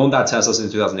 I've owned that Tesla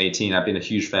since 2018. I've been a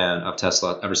huge fan of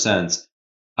Tesla ever since.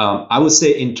 I would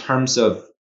say in terms of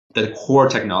the core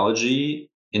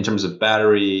technology, in terms of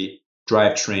battery,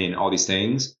 drivetrain, all these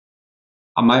things,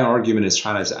 my argument is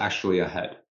China is actually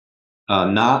ahead.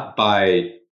 Not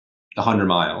by 100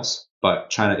 miles,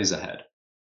 but China is ahead.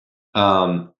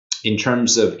 In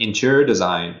terms of interior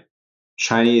design,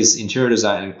 Chinese interior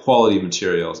design and quality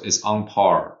materials is on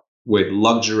par with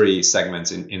luxury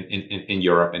segments in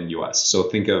Europe and US. So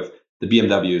think of the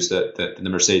BMWs, the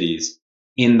Mercedes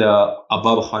in the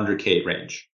above 100K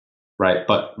range, right?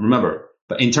 But remember,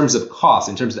 in terms of cost,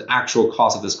 in terms of the actual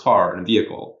cost of this car and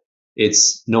vehicle,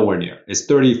 it's nowhere near. It's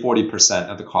 30-40%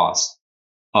 of the cost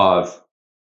of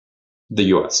the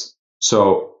US.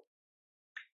 So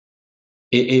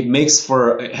it makes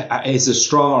for, it's a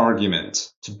strong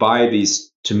argument to buy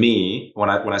these, to me, when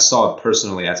I saw it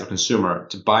personally as a consumer,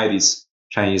 to buy these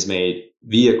Chinese made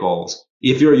vehicles.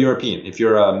 If you're a European, if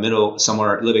you're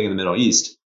somewhere living in the Middle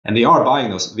East, and they are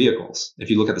buying those vehicles, if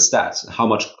you look at the stats,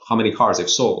 how many cars they've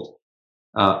sold,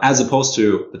 as opposed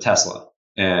to the Tesla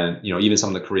and, even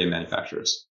some of the Korean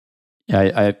manufacturers.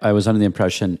 Yeah, I was under the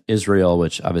impression Israel,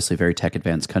 which obviously a very tech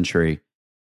advanced country,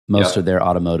 most of their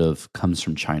automotive comes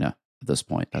from China at this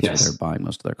point. That's where they're buying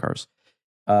most of their cars.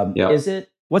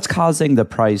 What's causing the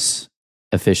price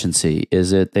efficiency?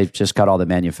 Is it they've just got all the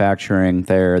manufacturing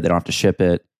there, they don't have to ship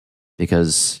it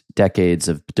because decades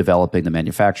of developing the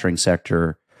manufacturing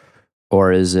sector,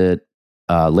 or is it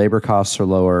labor costs are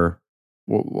lower?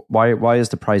 Why is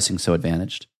the pricing so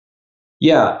advantaged?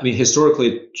 Yeah, I mean,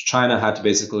 historically, China had to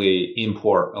basically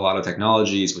import a lot of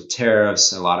technologies with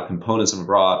tariffs and a lot of components from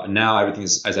abroad. But now everything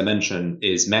is, as I mentioned,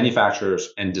 is manufactured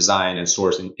and designed and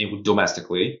sourced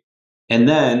domestically. And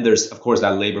then there's, of course,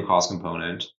 that labor cost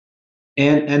component.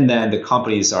 And then the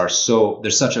companies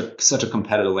there's such a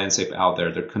competitive landscape out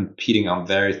there. They're competing on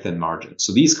very thin margins.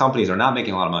 So these companies are not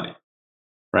making a lot of money,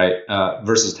 right?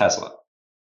 Versus Tesla.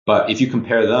 But if you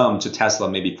compare them to Tesla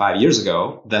maybe 5 years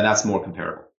ago, then that's more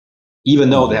comparable,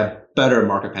 even though they have better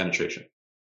market penetration.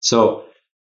 So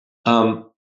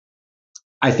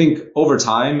I think over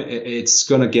time, it's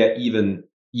going to get even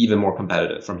more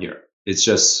competitive from here. It's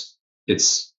just,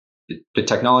 the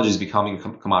technology is becoming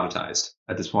commoditized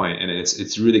at this point, and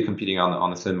it's really competing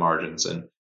on the thin margins, and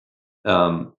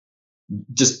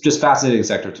just fascinating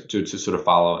sector to sort of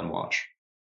follow and watch.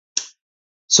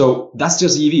 So that's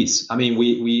just EVs. I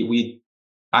mean,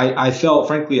 I felt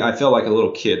like a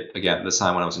little kid again this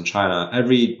time when I was in China.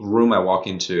 Every room I walk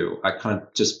into, I kind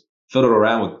of just fiddle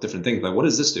around with different things. Like, what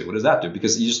does this do? What does that do?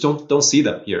 Because you just don't see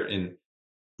them here in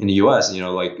the US.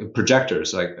 Like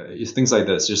projectors, like things like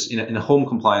this. Just in a home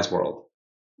compliance world,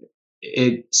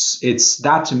 it's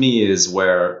that to me is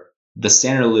where the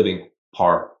standard of living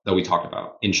part that we talked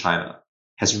about in China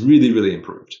has really, really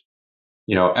improved.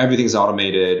 Everything's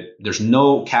automated. There's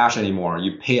no cash anymore.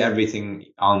 You pay everything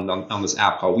on this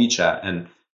app called WeChat, and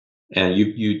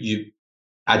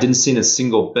I didn't see a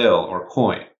single bill or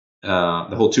coin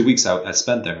the whole 2 weeks I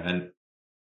spent there, and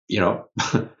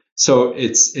so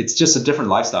it's just a different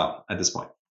lifestyle at this point.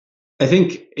 I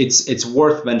think it's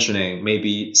worth mentioning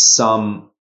maybe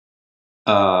some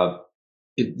so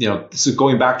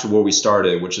going back to where we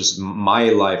started, which is my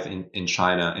life in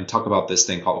China, and talk about this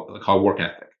thing called work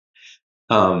ethic.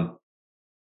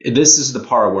 This is the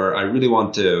part where I really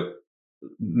want to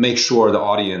make sure the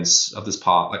audience of this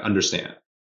pod understand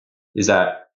is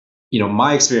that,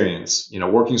 my experience,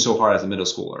 working so hard as a middle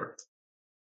schooler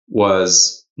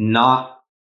was not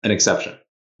an exception.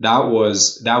 That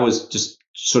was just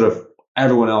sort of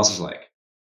everyone else's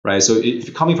right? So if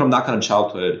you're coming from that kind of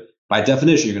childhood, by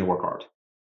definition, you're going to work hard.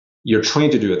 You're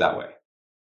trained to do it that way,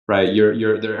 right?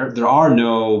 There are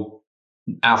no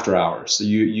after hours. So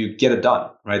you get it done,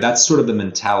 right? That's sort of the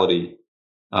mentality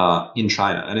in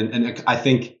China. And I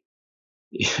think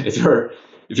if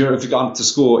you've gone to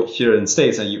school here in the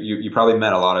States, and you probably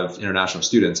met a lot of international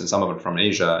students, and some of them from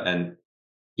Asia, and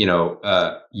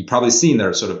you've probably seen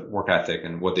their sort of work ethic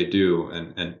and what they do,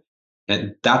 and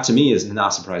that to me is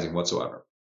not surprising whatsoever.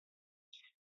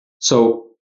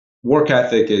 So work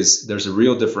ethic there's a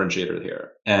real differentiator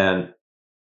here. And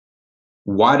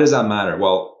why does that matter?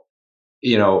 Well,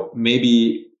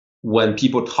 maybe when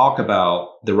people talk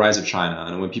about the rise of China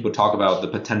and when people talk about the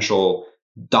potential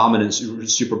dominant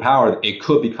superpower it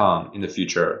could become in the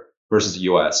future versus the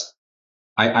US,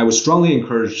 I would strongly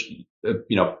encourage,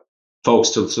 folks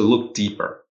to look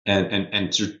deeper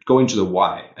and to go into the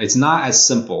why. It's not as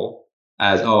simple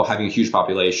as, having a huge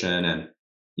population and,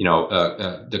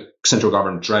 the central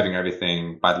government driving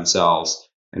everything by themselves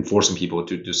and forcing people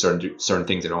to do certain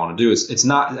things they don't want to do. It's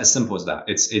not as simple as that.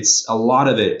 It's a lot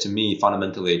of it, to me,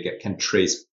 fundamentally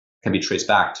can be traced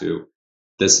back to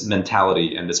this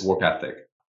mentality and this work ethic,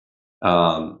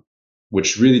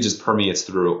 which really just permeates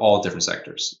through all different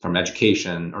sectors, from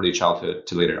education, early childhood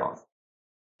to later on.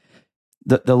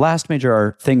 The last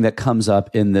major thing that comes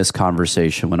up in this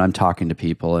conversation when I'm talking to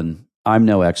people, and I'm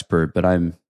no expert, but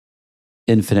I'm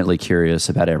infinitely curious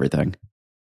about everything.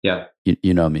 Yeah.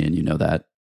 You know me and you know that.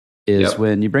 Is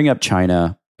when you bring up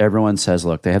China, everyone says,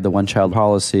 look, they have the one-child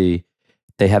policy.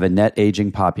 They have a net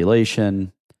aging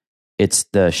population. It's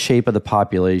the shape of the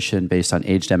population based on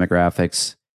age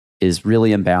demographics is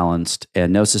really imbalanced,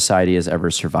 and no society has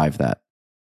ever survived that.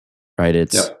 Right?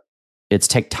 It's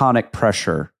tectonic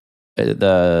pressure.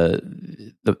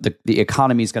 The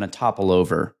economy is going to topple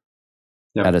over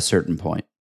at a certain point.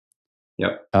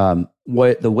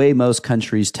 The way most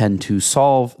countries tend to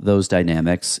solve those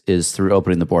dynamics is through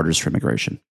opening the borders for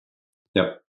immigration.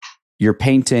 You're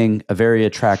painting a very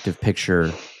attractive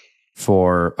picture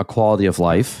for a quality of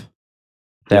life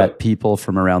that people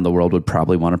from around the world would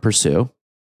probably want to pursue.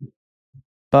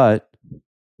 But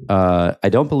I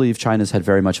don't believe China's had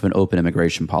very much of an open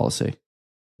immigration policy.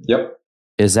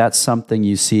 Is that something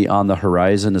you see on the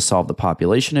horizon to solve the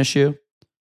population issue?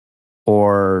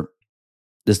 Or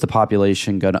is the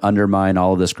population going to undermine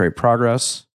all of this great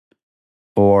progress?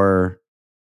 Or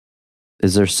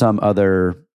is there some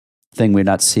other thing we're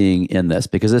not seeing in this?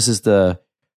 Because this is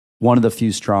one of the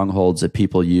few strongholds that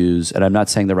people use, and I'm not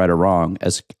saying they're right or wrong,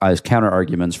 as counter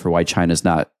arguments for why China's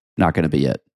not going to be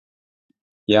it.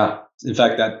 Yeah. In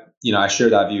fact, I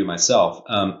share that view myself.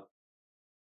 I'm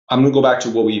going to go back to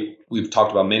what we've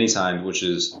talked about many times, which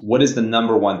is, what is the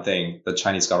number one thing the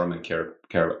Chinese government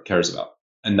cares about?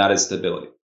 And that is stability.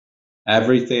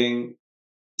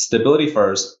 Stability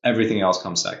first, everything else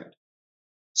comes second.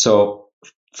 So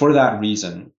for that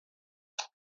reason,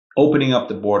 opening up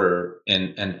the border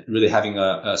and really having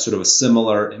a sort of a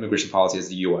similar immigration policy as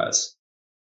the US,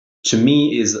 to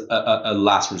me, is a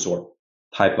last resort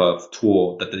type of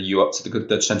tool that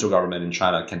the central government in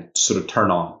China can sort of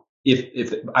turn on.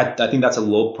 I think that's a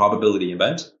low probability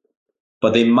event,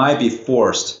 but they might be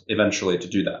forced eventually to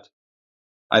do that.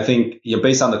 I think,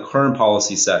 based on the current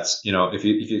policy sets, if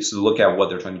you sort of look at what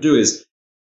they're trying to do, is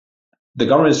the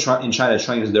government in China is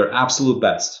trying their absolute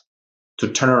best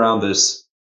to turn around this,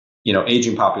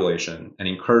 aging population and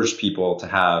encourage people to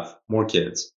have more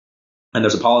kids. And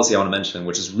there's a policy I want to mention,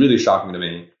 which is really shocking to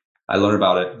me. I learned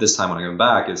about it this time when I came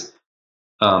back, is,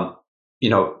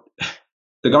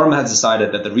 the government has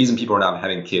decided that the reason people are not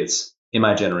having kids in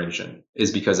my generation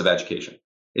is because of education.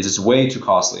 It's just way too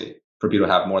costly for people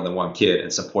to have more than one kid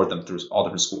and support them through all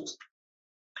different schools.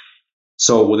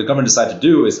 So what the government decided to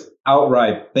do is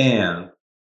outright ban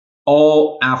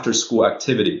all after-school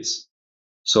activities.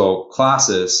 So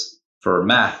classes for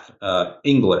math,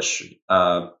 English,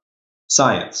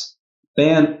 science,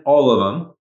 ban all of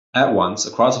them at once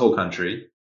across the whole country,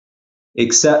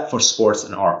 except for sports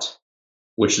and art,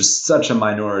 which is such a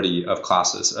minority of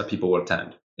classes that people will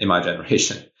attend in my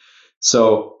generation.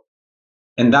 So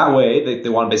in that way, they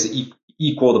want to basically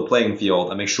equal the playing field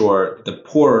and make sure the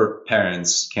poor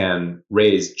parents can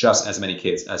raise just as many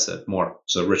kids as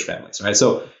rich families, right?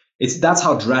 So that's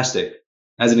how drastic,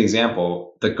 as an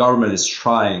example, the government is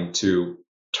trying to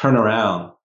turn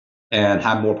around and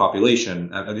have more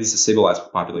population, at least a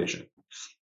stabilized population.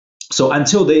 So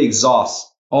until they exhaust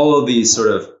all of these sort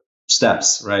of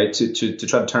steps, right, to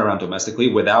try to turn around domestically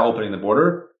without opening the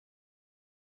border,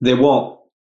 they won't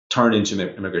turn into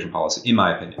immigration policy, in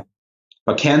my opinion.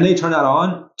 But can they turn that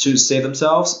on to save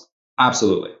themselves?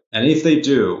 Absolutely. And if they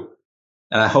do,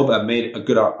 and I hope I've made a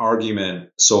good argument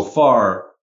so far,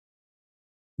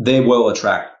 they will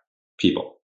attract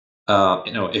people.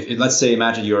 If let's say,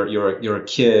 imagine you're a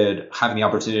kid having the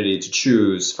opportunity to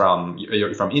choose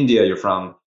you're from India, you're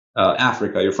from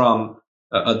Africa, you're from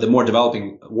the more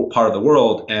developing part of the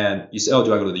world, and you say,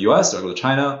 do I go to the US? Do I go to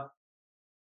China?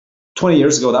 20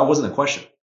 years ago, that wasn't a question,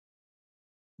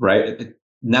 right?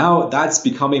 Now that's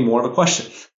becoming more of a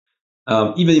question.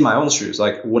 Even in my own shoes,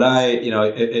 like, would I,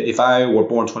 if I were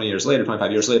born 20 years later,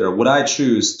 25 years later, would I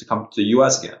choose to come to the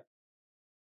US again?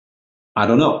 I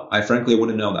don't know. I frankly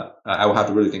wouldn't know that. I would have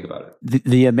to really think about it.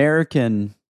 The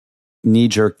American knee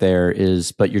jerk there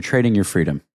is, but you're trading your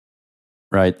freedom,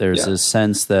 right? There's Yeah. a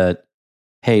sense that,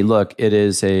 hey, look, it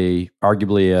is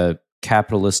arguably a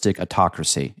capitalistic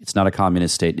autocracy. It's not a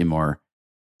communist state anymore.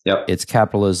 Yep. It's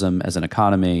capitalism as an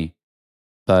economy,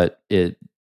 but it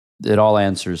all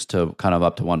answers to kind of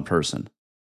up to one person,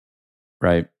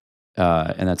 right?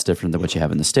 And that's different than what you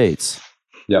have in the States.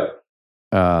 Yep.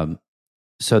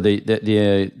 So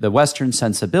the Western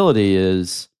sensibility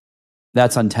is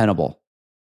that's untenable.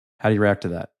 How do you react to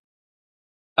that?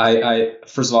 I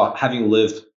first of all, having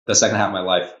lived the second half of my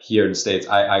life here in the States,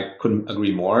 I couldn't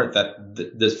agree more that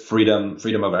this freedom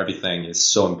of everything is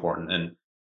so important.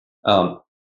 And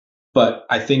but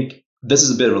I think this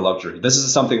is a bit of a luxury. This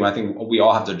is something I think we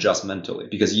all have to adjust mentally,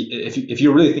 because if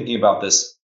you're really thinking about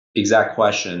this exact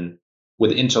question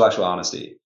with intellectual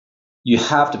honesty, you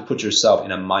have to put yourself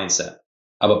in a mindset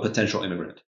of a potential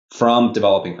immigrant from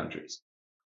developing countries.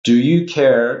 Do you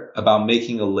care about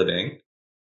making a living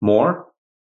more,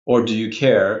 or do you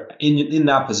care in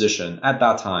that position at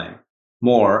that time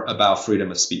more about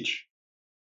freedom of speech?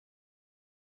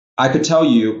 I could tell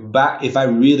you back, if I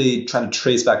really try to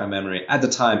trace back my memory at the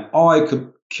time, all I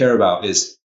could care about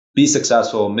is be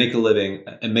successful, make a living,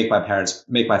 and make my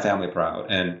family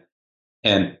proud, and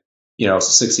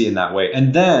succeed in that way.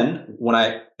 And then when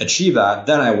I achieve that,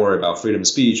 then I worry about freedom of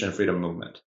speech and freedom of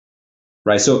movement,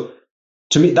 right? So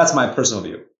to me, that's my personal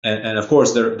view. And of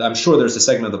course, I'm sure there's a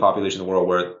segment of the population in the world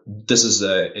where this is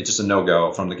it's just a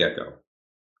no-go from the get-go.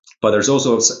 But there's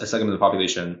also a segment of the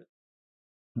population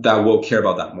that will care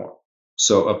about that more.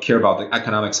 So care about the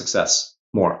economic success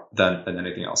more than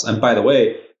anything else. And by the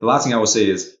way, the last thing I will say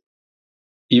is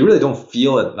you really don't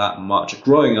feel it that much.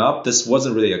 Growing up, this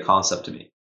wasn't really a concept to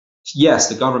me. Yes,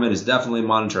 the government is definitely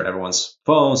monitoring everyone's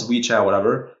phones, WeChat,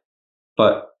 whatever.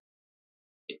 But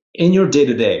in your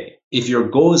day-to-day, if your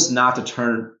goal is not to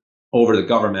turn over the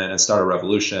government and start a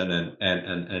revolution,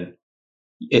 and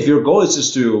if your goal is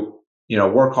just to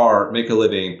work hard, make a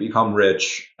living, become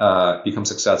rich, become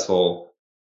successful,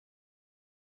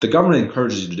 the government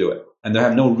encourages you to do it, and they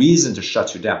have no reason to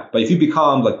shut you down. But if you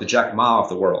become like the Jack Ma of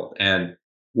the world, and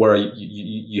where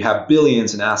you have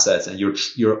billions in assets, and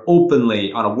you're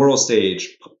openly on a world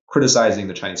stage criticizing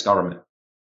the Chinese government,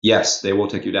 yes, they will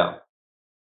take you down.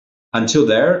 Until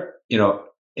there,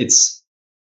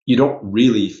 you don't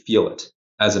really feel it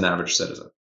as an average citizen.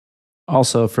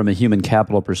 Also, from a human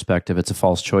capital perspective, it's a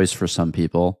false choice for some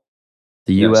people.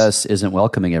 The U.S. isn't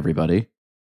welcoming everybody,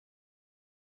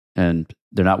 and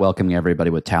they're not welcoming everybody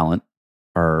with talent.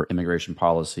 Our immigration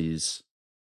policies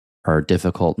are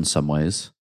difficult in some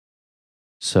ways.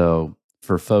 So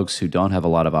for folks who don't have a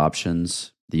lot of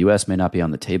options, the U.S. may not be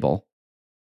on the table.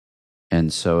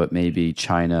 And so it may be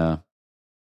China,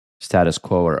 status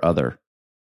quo, or other.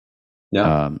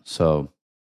 Yeah. So,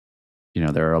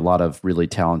 there are a lot of really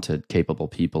talented, capable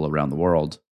people around the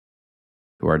world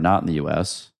who are not in the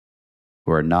U.S.,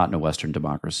 who are not in a Western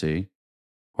democracy,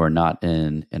 who are not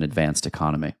in an advanced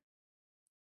economy.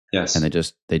 Yes. And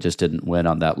they just didn't win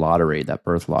on that lottery, that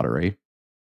birth lottery,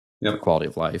 yep. for quality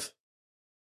of life.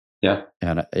 Yeah.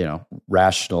 And,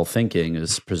 rational thinking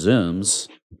presumes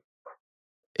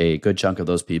a good chunk of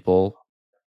those people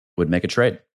would make a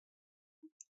trade.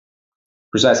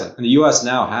 Precisely. And the U.S.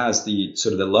 now has the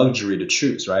sort of the luxury to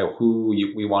choose, right? Who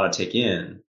we want to take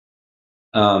in.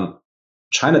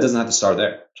 China doesn't have to start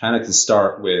there. China can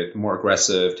start with more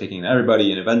aggressive, taking in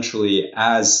everybody, and eventually,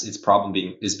 as its problem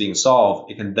is being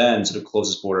solved, it can then sort of close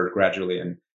its border gradually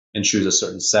and choose a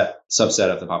certain subset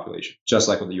of the population, just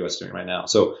like what the U.S. is doing right now.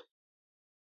 So,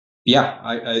 yeah,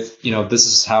 I this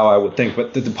is how I would think.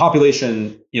 But the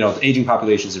population, the aging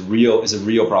population is a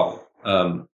real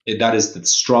problem. That is the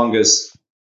strongest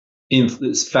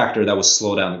factor that will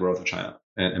slow down the growth of China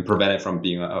and prevent it from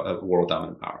being a world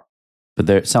dominant power. But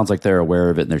it sounds like they're aware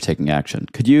of it and they're taking action.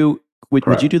 Would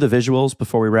you do the visuals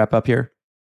before we wrap up here?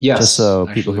 Yes. Just so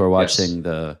people who are watching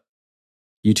the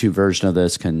YouTube version of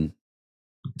this can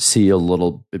see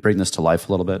bring this to life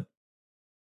a little bit.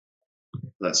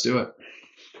 Let's do it.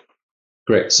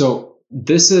 Great. So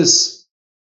this is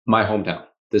my hometown.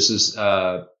 This is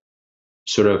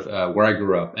sort of where I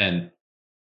grew up. And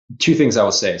two things I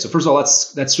will say. So first of all,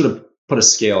 let's sort of put a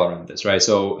scale around this, right?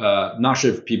 So not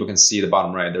sure if people can see the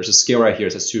bottom right. There's a scale right here.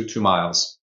 It says 2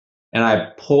 miles. And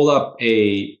I pulled up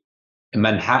a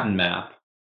Manhattan map,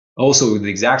 also with the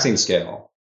exact same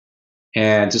scale,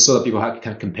 and just so that people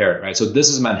can compare it, right? So this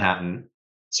is Manhattan.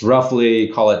 It's roughly,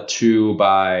 call it 2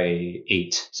 by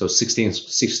 8, so 16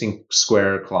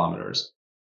 square kilometers.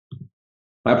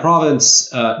 My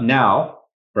province now,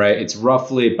 right, it's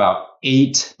roughly about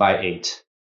 8 by 8.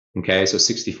 Okay, so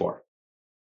 64.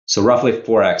 So roughly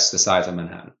 4x the size of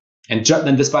Manhattan. And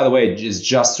this, by the way, is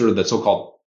just sort of the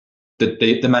so-called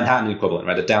the Manhattan equivalent,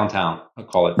 right? The downtown, I'll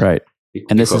call it. Right.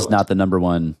 And this is not the number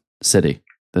one city.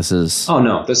 This is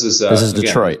this is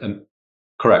Detroit. Again,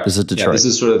 correct. This is Detroit.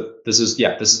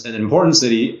 Yeah, this is an important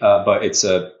city, but it's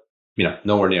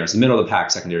nowhere near. It's the middle of the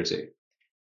pack secondary city.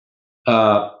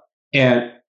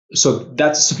 And so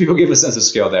people give a sense of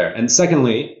scale there. And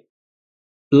secondly,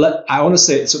 I want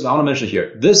to mention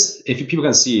here, this, if people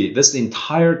can see, this is the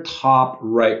entire top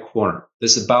right corner.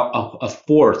 This is about a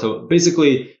fourth, so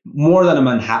basically more than a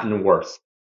Manhattan worth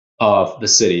of the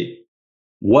city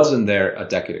wasn't there a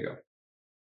decade ago.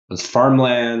 It's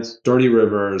farmland, dirty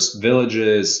rivers,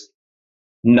 villages,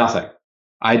 nothing.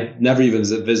 I never even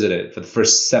visited for the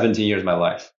first 17 years of my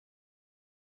life.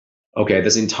 Okay,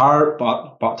 this entire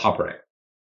top right.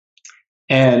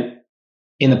 And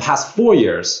in the past 4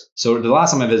 years, so the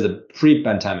last time I visited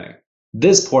pre-pandemic,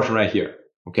 this portion right here,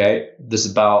 okay, this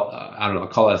is about, I'll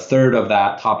call it a third of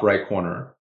that top right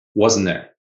corner, wasn't there.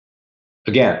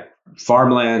 Again,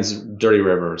 farmlands, dirty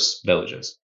rivers,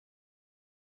 villages.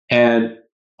 And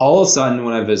all of a sudden,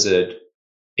 when I visited,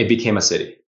 it became a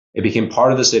city. It became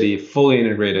part of the city, fully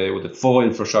integrated with the full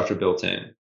infrastructure built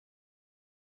in.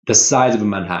 The size of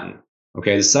Manhattan,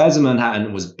 okay, the size of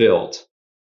Manhattan was built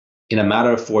in a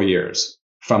matter of 4 years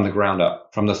from the ground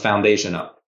up, from the foundation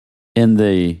up. In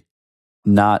the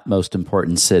not most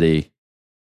important city,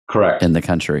 correct, in the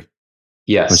country.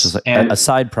 Yes, which is a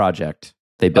side project.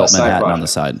 They built Manhattan on the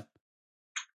side.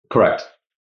 Correct.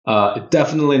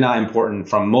 Definitely not important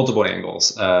from multiple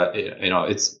angles.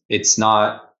 It's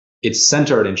not. It's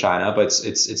centered in China, but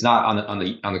it's not on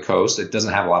the coast. It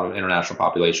doesn't have a lot of international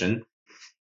population.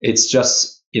 It's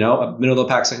just a middle of the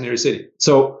pack secondary city.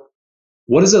 So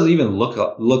what does it even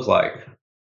look like?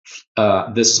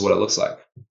 This is what it looks like.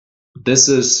 This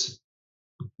is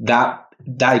that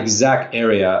exact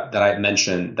area that I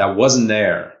mentioned that wasn't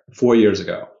there 4 years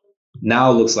ago.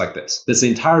 Now it looks like this. This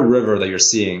entire river that you're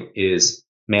seeing is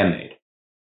man-made.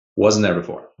 Wasn't there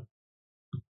before.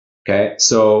 Okay,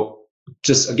 so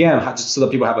just so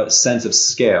that people have a sense of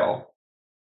scale.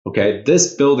 Okay,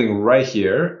 this building right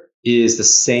here is the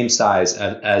same size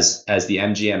as the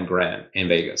MGM Grand in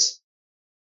Vegas.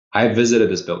 I visited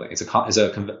this building. It's a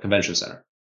convention center.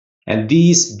 And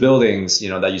these buildings,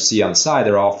 that you see on the side,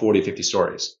 they're all 40, 50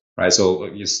 stories, right? So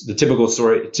the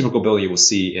typical building you will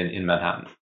see in Manhattan.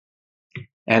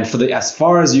 And as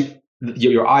far as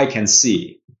your eye can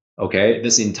see, okay,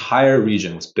 this entire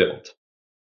region was built.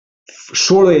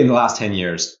 Surely in the last 10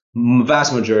 years,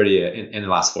 vast majority in the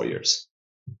last 4 years.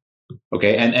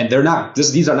 Okay, and they're not.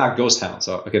 These are not ghost towns.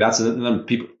 So okay, that's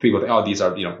people think, oh, these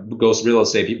are ghost real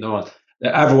estate. People, no one.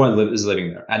 Everyone is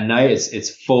living there. At night, it's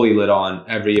fully lit on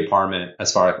every apartment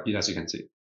as far as you can see.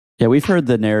 Yeah, we've heard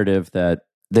the narrative that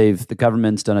the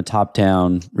government's done a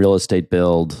top-down real estate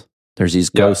build. There's these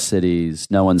ghost cities.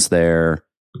 No one's there.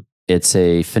 It's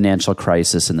a financial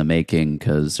crisis in the making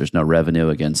because there's no revenue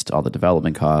against all the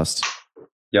development costs.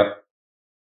 Yep.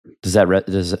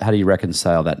 How do you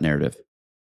reconcile that narrative?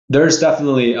 There's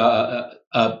definitely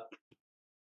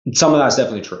some of that's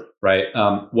definitely true, right?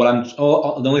 The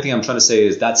only thing I'm trying to say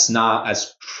is that's not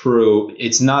as true.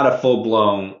 It's not a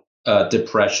full-blown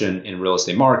depression in real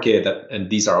estate market and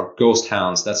these are ghost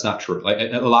towns. That's not true. Like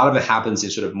a lot of it happens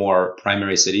in sort of more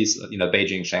primary cities,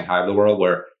 Beijing, Shanghai of the world,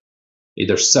 where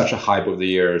there's such a hype over the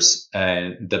years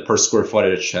and the per square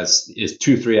footage is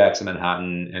 2-3x in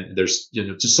Manhattan, and there's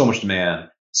just so much demand.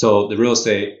 So the real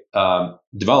estate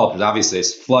developers obviously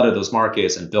has flooded those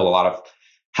markets and built a lot of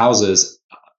houses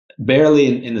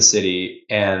barely in the city,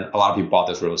 and a lot of people bought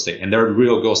this real estate, and they're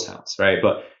real ghost towns, right?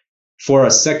 But for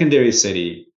a secondary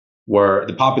city where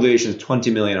the population is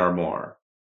 20 million or more,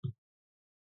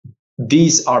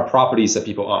 these are properties that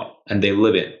people own and they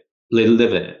live in. They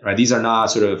live in it, right? These are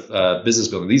not sort of business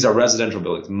buildings. These are residential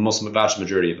buildings, vast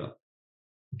majority of them,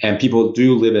 and people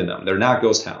do live in them. They're not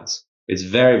ghost towns. It's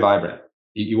very vibrant.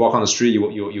 You walk on the street,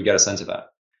 you get a sense of that.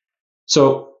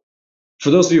 So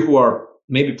for those of you who are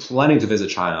maybe planning to visit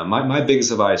China, my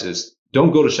biggest advice is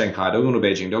don't go to Shanghai, don't go to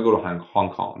Beijing, don't go to Hong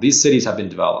Kong. These cities have been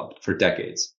developed for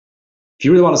decades. If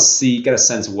you really want to get a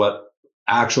sense of what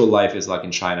actual life is like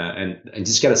in China and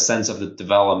just get a sense of the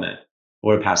development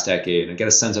over the past decade and get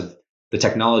a sense of the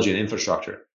technology and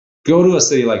infrastructure, go to a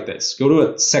city like this. Go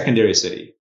to a secondary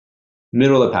city,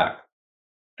 middle of the pack.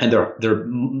 And there are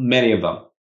many of them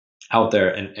out there,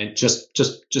 and just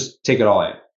take it all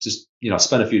in. Just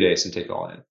spend a few days and take it all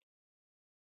in.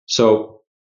 So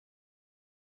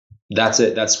that's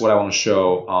it. That's what I want to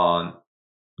show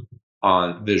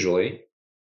on visually.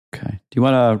 Okay. Do you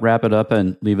want to wrap it up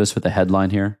and leave us with a headline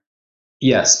here?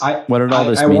 Yes. What did all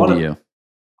this mean to you?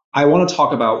 I want to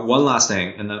talk about one last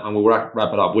thing, and then we'll wrap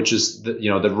it up, which is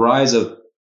the rise of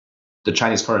the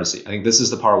Chinese currency. I think this is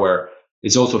the part where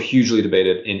it's also hugely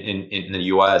debated in the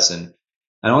US. And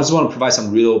I also want to provide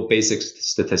some real basic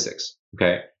statistics.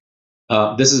 Okay.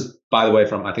 This is, by the way,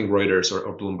 from, I think, Reuters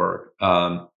or Bloomberg,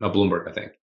 Bloomberg, I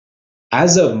think.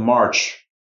 As of March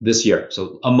this year,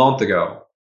 so a month ago,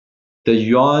 the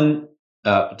yuan,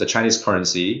 the Chinese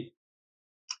currency,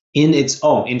 in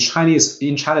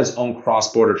China's own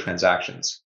cross-border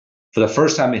transactions, for the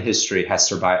first time in history, has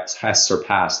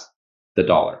surpassed the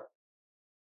dollar.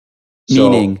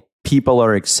 Meaning people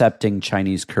are accepting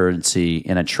Chinese currency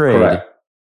in a trade. Correct.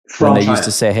 When they used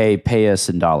to say, hey, pay us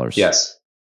in dollars. Yes,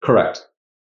 correct.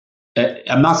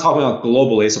 I'm not talking about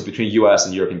globally, so between US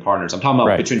and European partners. I'm talking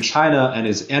about between China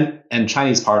and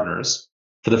Chinese partners.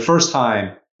 For the first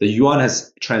time, the yuan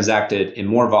has transacted in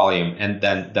more volume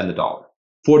than the dollar.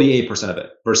 48% of it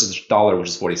versus the dollar, which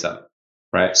is 47%.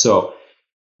 Right? So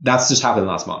that's just happened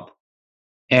last month.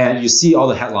 And you see all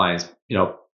the headlines,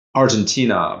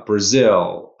 Argentina,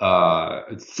 Brazil,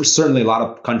 for certainly a lot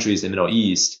of countries in the Middle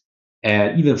East,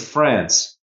 and even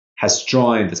France has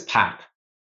joined this pact,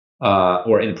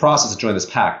 or in the process of joining this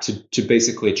pact to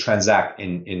basically transact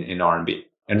in RMB.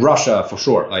 And Russia, for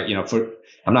sure,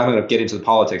 I'm not going to get into the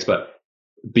politics, but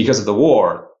because of the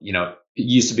war, it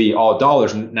used to be all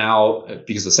dollars. Now,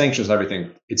 because of sanctions and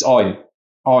everything, it's all in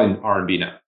RMB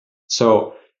now.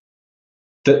 So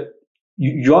the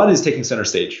yuan is taking center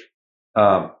stage,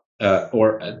 or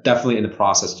definitely in the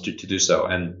process to do so,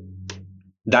 and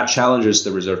that challenges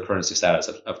the reserve currency status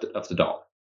of the dollar.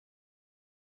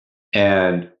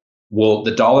 And will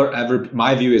the dollar ever?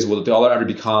 My view is, will the dollar ever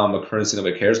become a currency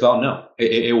nobody cares about? No,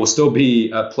 it will still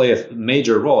play a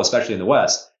major role, especially in the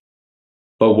West.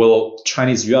 But will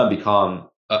Chinese yuan become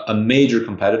a major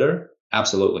competitor?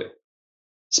 Absolutely,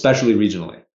 especially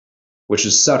regionally, which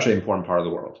is such an important part of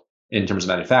the world in terms of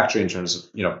manufacturing, in terms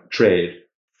of trade.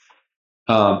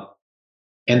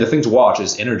 And the thing to watch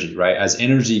is energy, right? As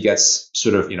energy gets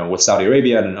sort of, with Saudi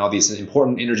Arabia and all these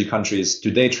important energy countries, do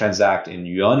they transact in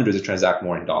yuan or do they transact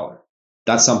more in dollar?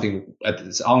 That's something,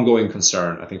 it's an ongoing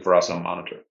concern, I think, for us on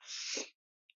Monitor.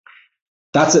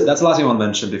 That's it. That's the last thing I want to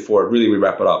mention before really we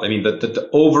wrap it up. I mean, the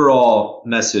overall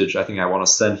message I think I want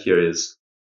to send here is,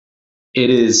 it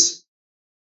is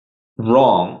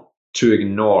wrong to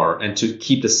ignore and to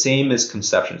keep the same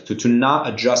misconceptions, to not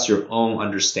adjust your own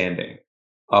understanding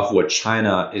of what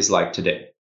China is like today,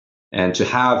 and to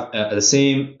have the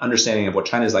same understanding of what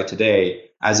China is like today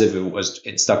as if it was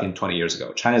stuck in 20 years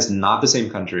ago. China is not the same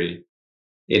country.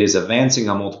 It is advancing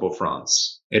on multiple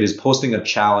fronts. It is posing a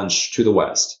challenge to the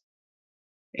West.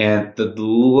 And the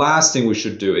last thing we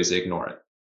should do is ignore it.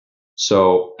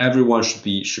 So everyone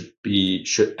should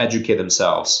educate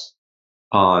themselves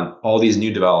on all these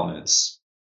new developments,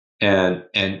 and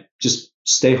just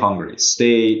stay hungry.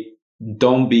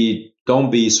 Don't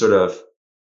be sort of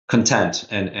content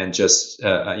and just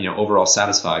overall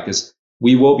satisfied, because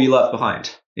we will be left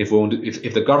behind if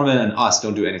the government and us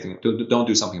don't do anything, don't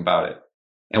do something about it.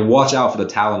 And watch out for the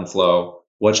talent flow.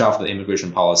 Watch out for the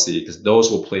immigration policy, because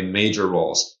those will play major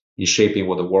roles in shaping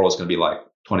what the world is going to be like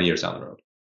 20 years down the road.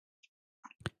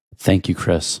 Thank you,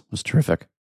 Chris. It was terrific.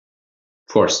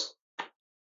 Of course.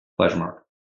 Pleasure, Mark.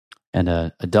 And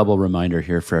a double reminder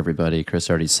here for everybody. Chris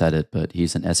already said it, but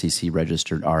he's an SEC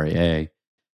registered RIA,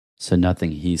 so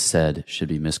nothing he said should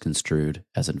be misconstrued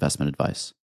as investment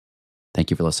advice. Thank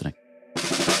you for listening.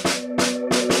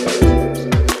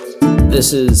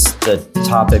 This is the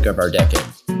topic of our decade,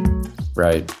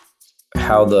 right?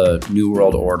 How the New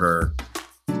World Order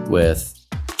with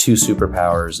two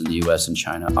superpowers in the US and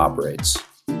China operates.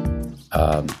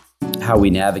 How we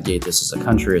navigate this as a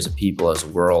country, as a people, as a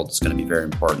world is going to be very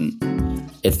important.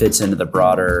 It fits into the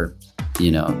broader,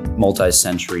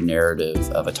 multi-century narrative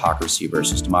of autocracy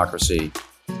versus democracy.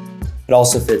 It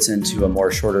also fits into a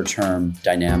more shorter-term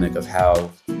dynamic of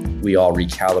how we all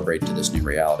recalibrate to this new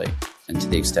reality, and to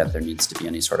the extent there needs to be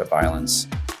any sort of violence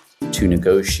to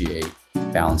negotiate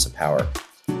balance of power.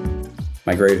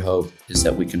 My great hope is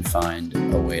that we can find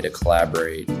a way to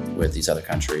collaborate with these other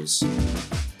countries,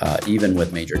 even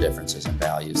with major differences in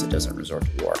values, that doesn't resort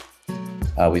to war.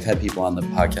 We've had people on the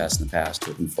podcast in the past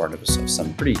who have informed us of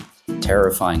some pretty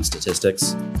terrifying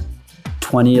statistics.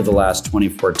 20 of the last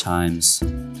 24 times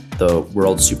the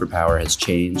world superpower has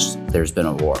changed, there's been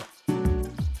a war.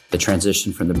 The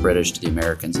transition from the British to the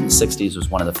Americans in the 60s was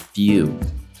one of the few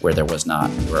where there was not.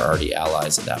 We were already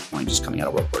allies at that point, just coming out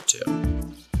of World War II.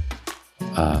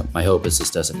 My hope is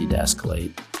this doesn't need to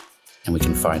escalate, and we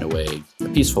can find a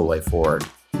peaceful way forward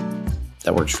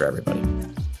that works for everybody.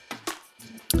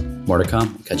 More to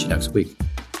come. Catch you next week.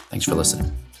 Thanks for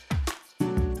listening.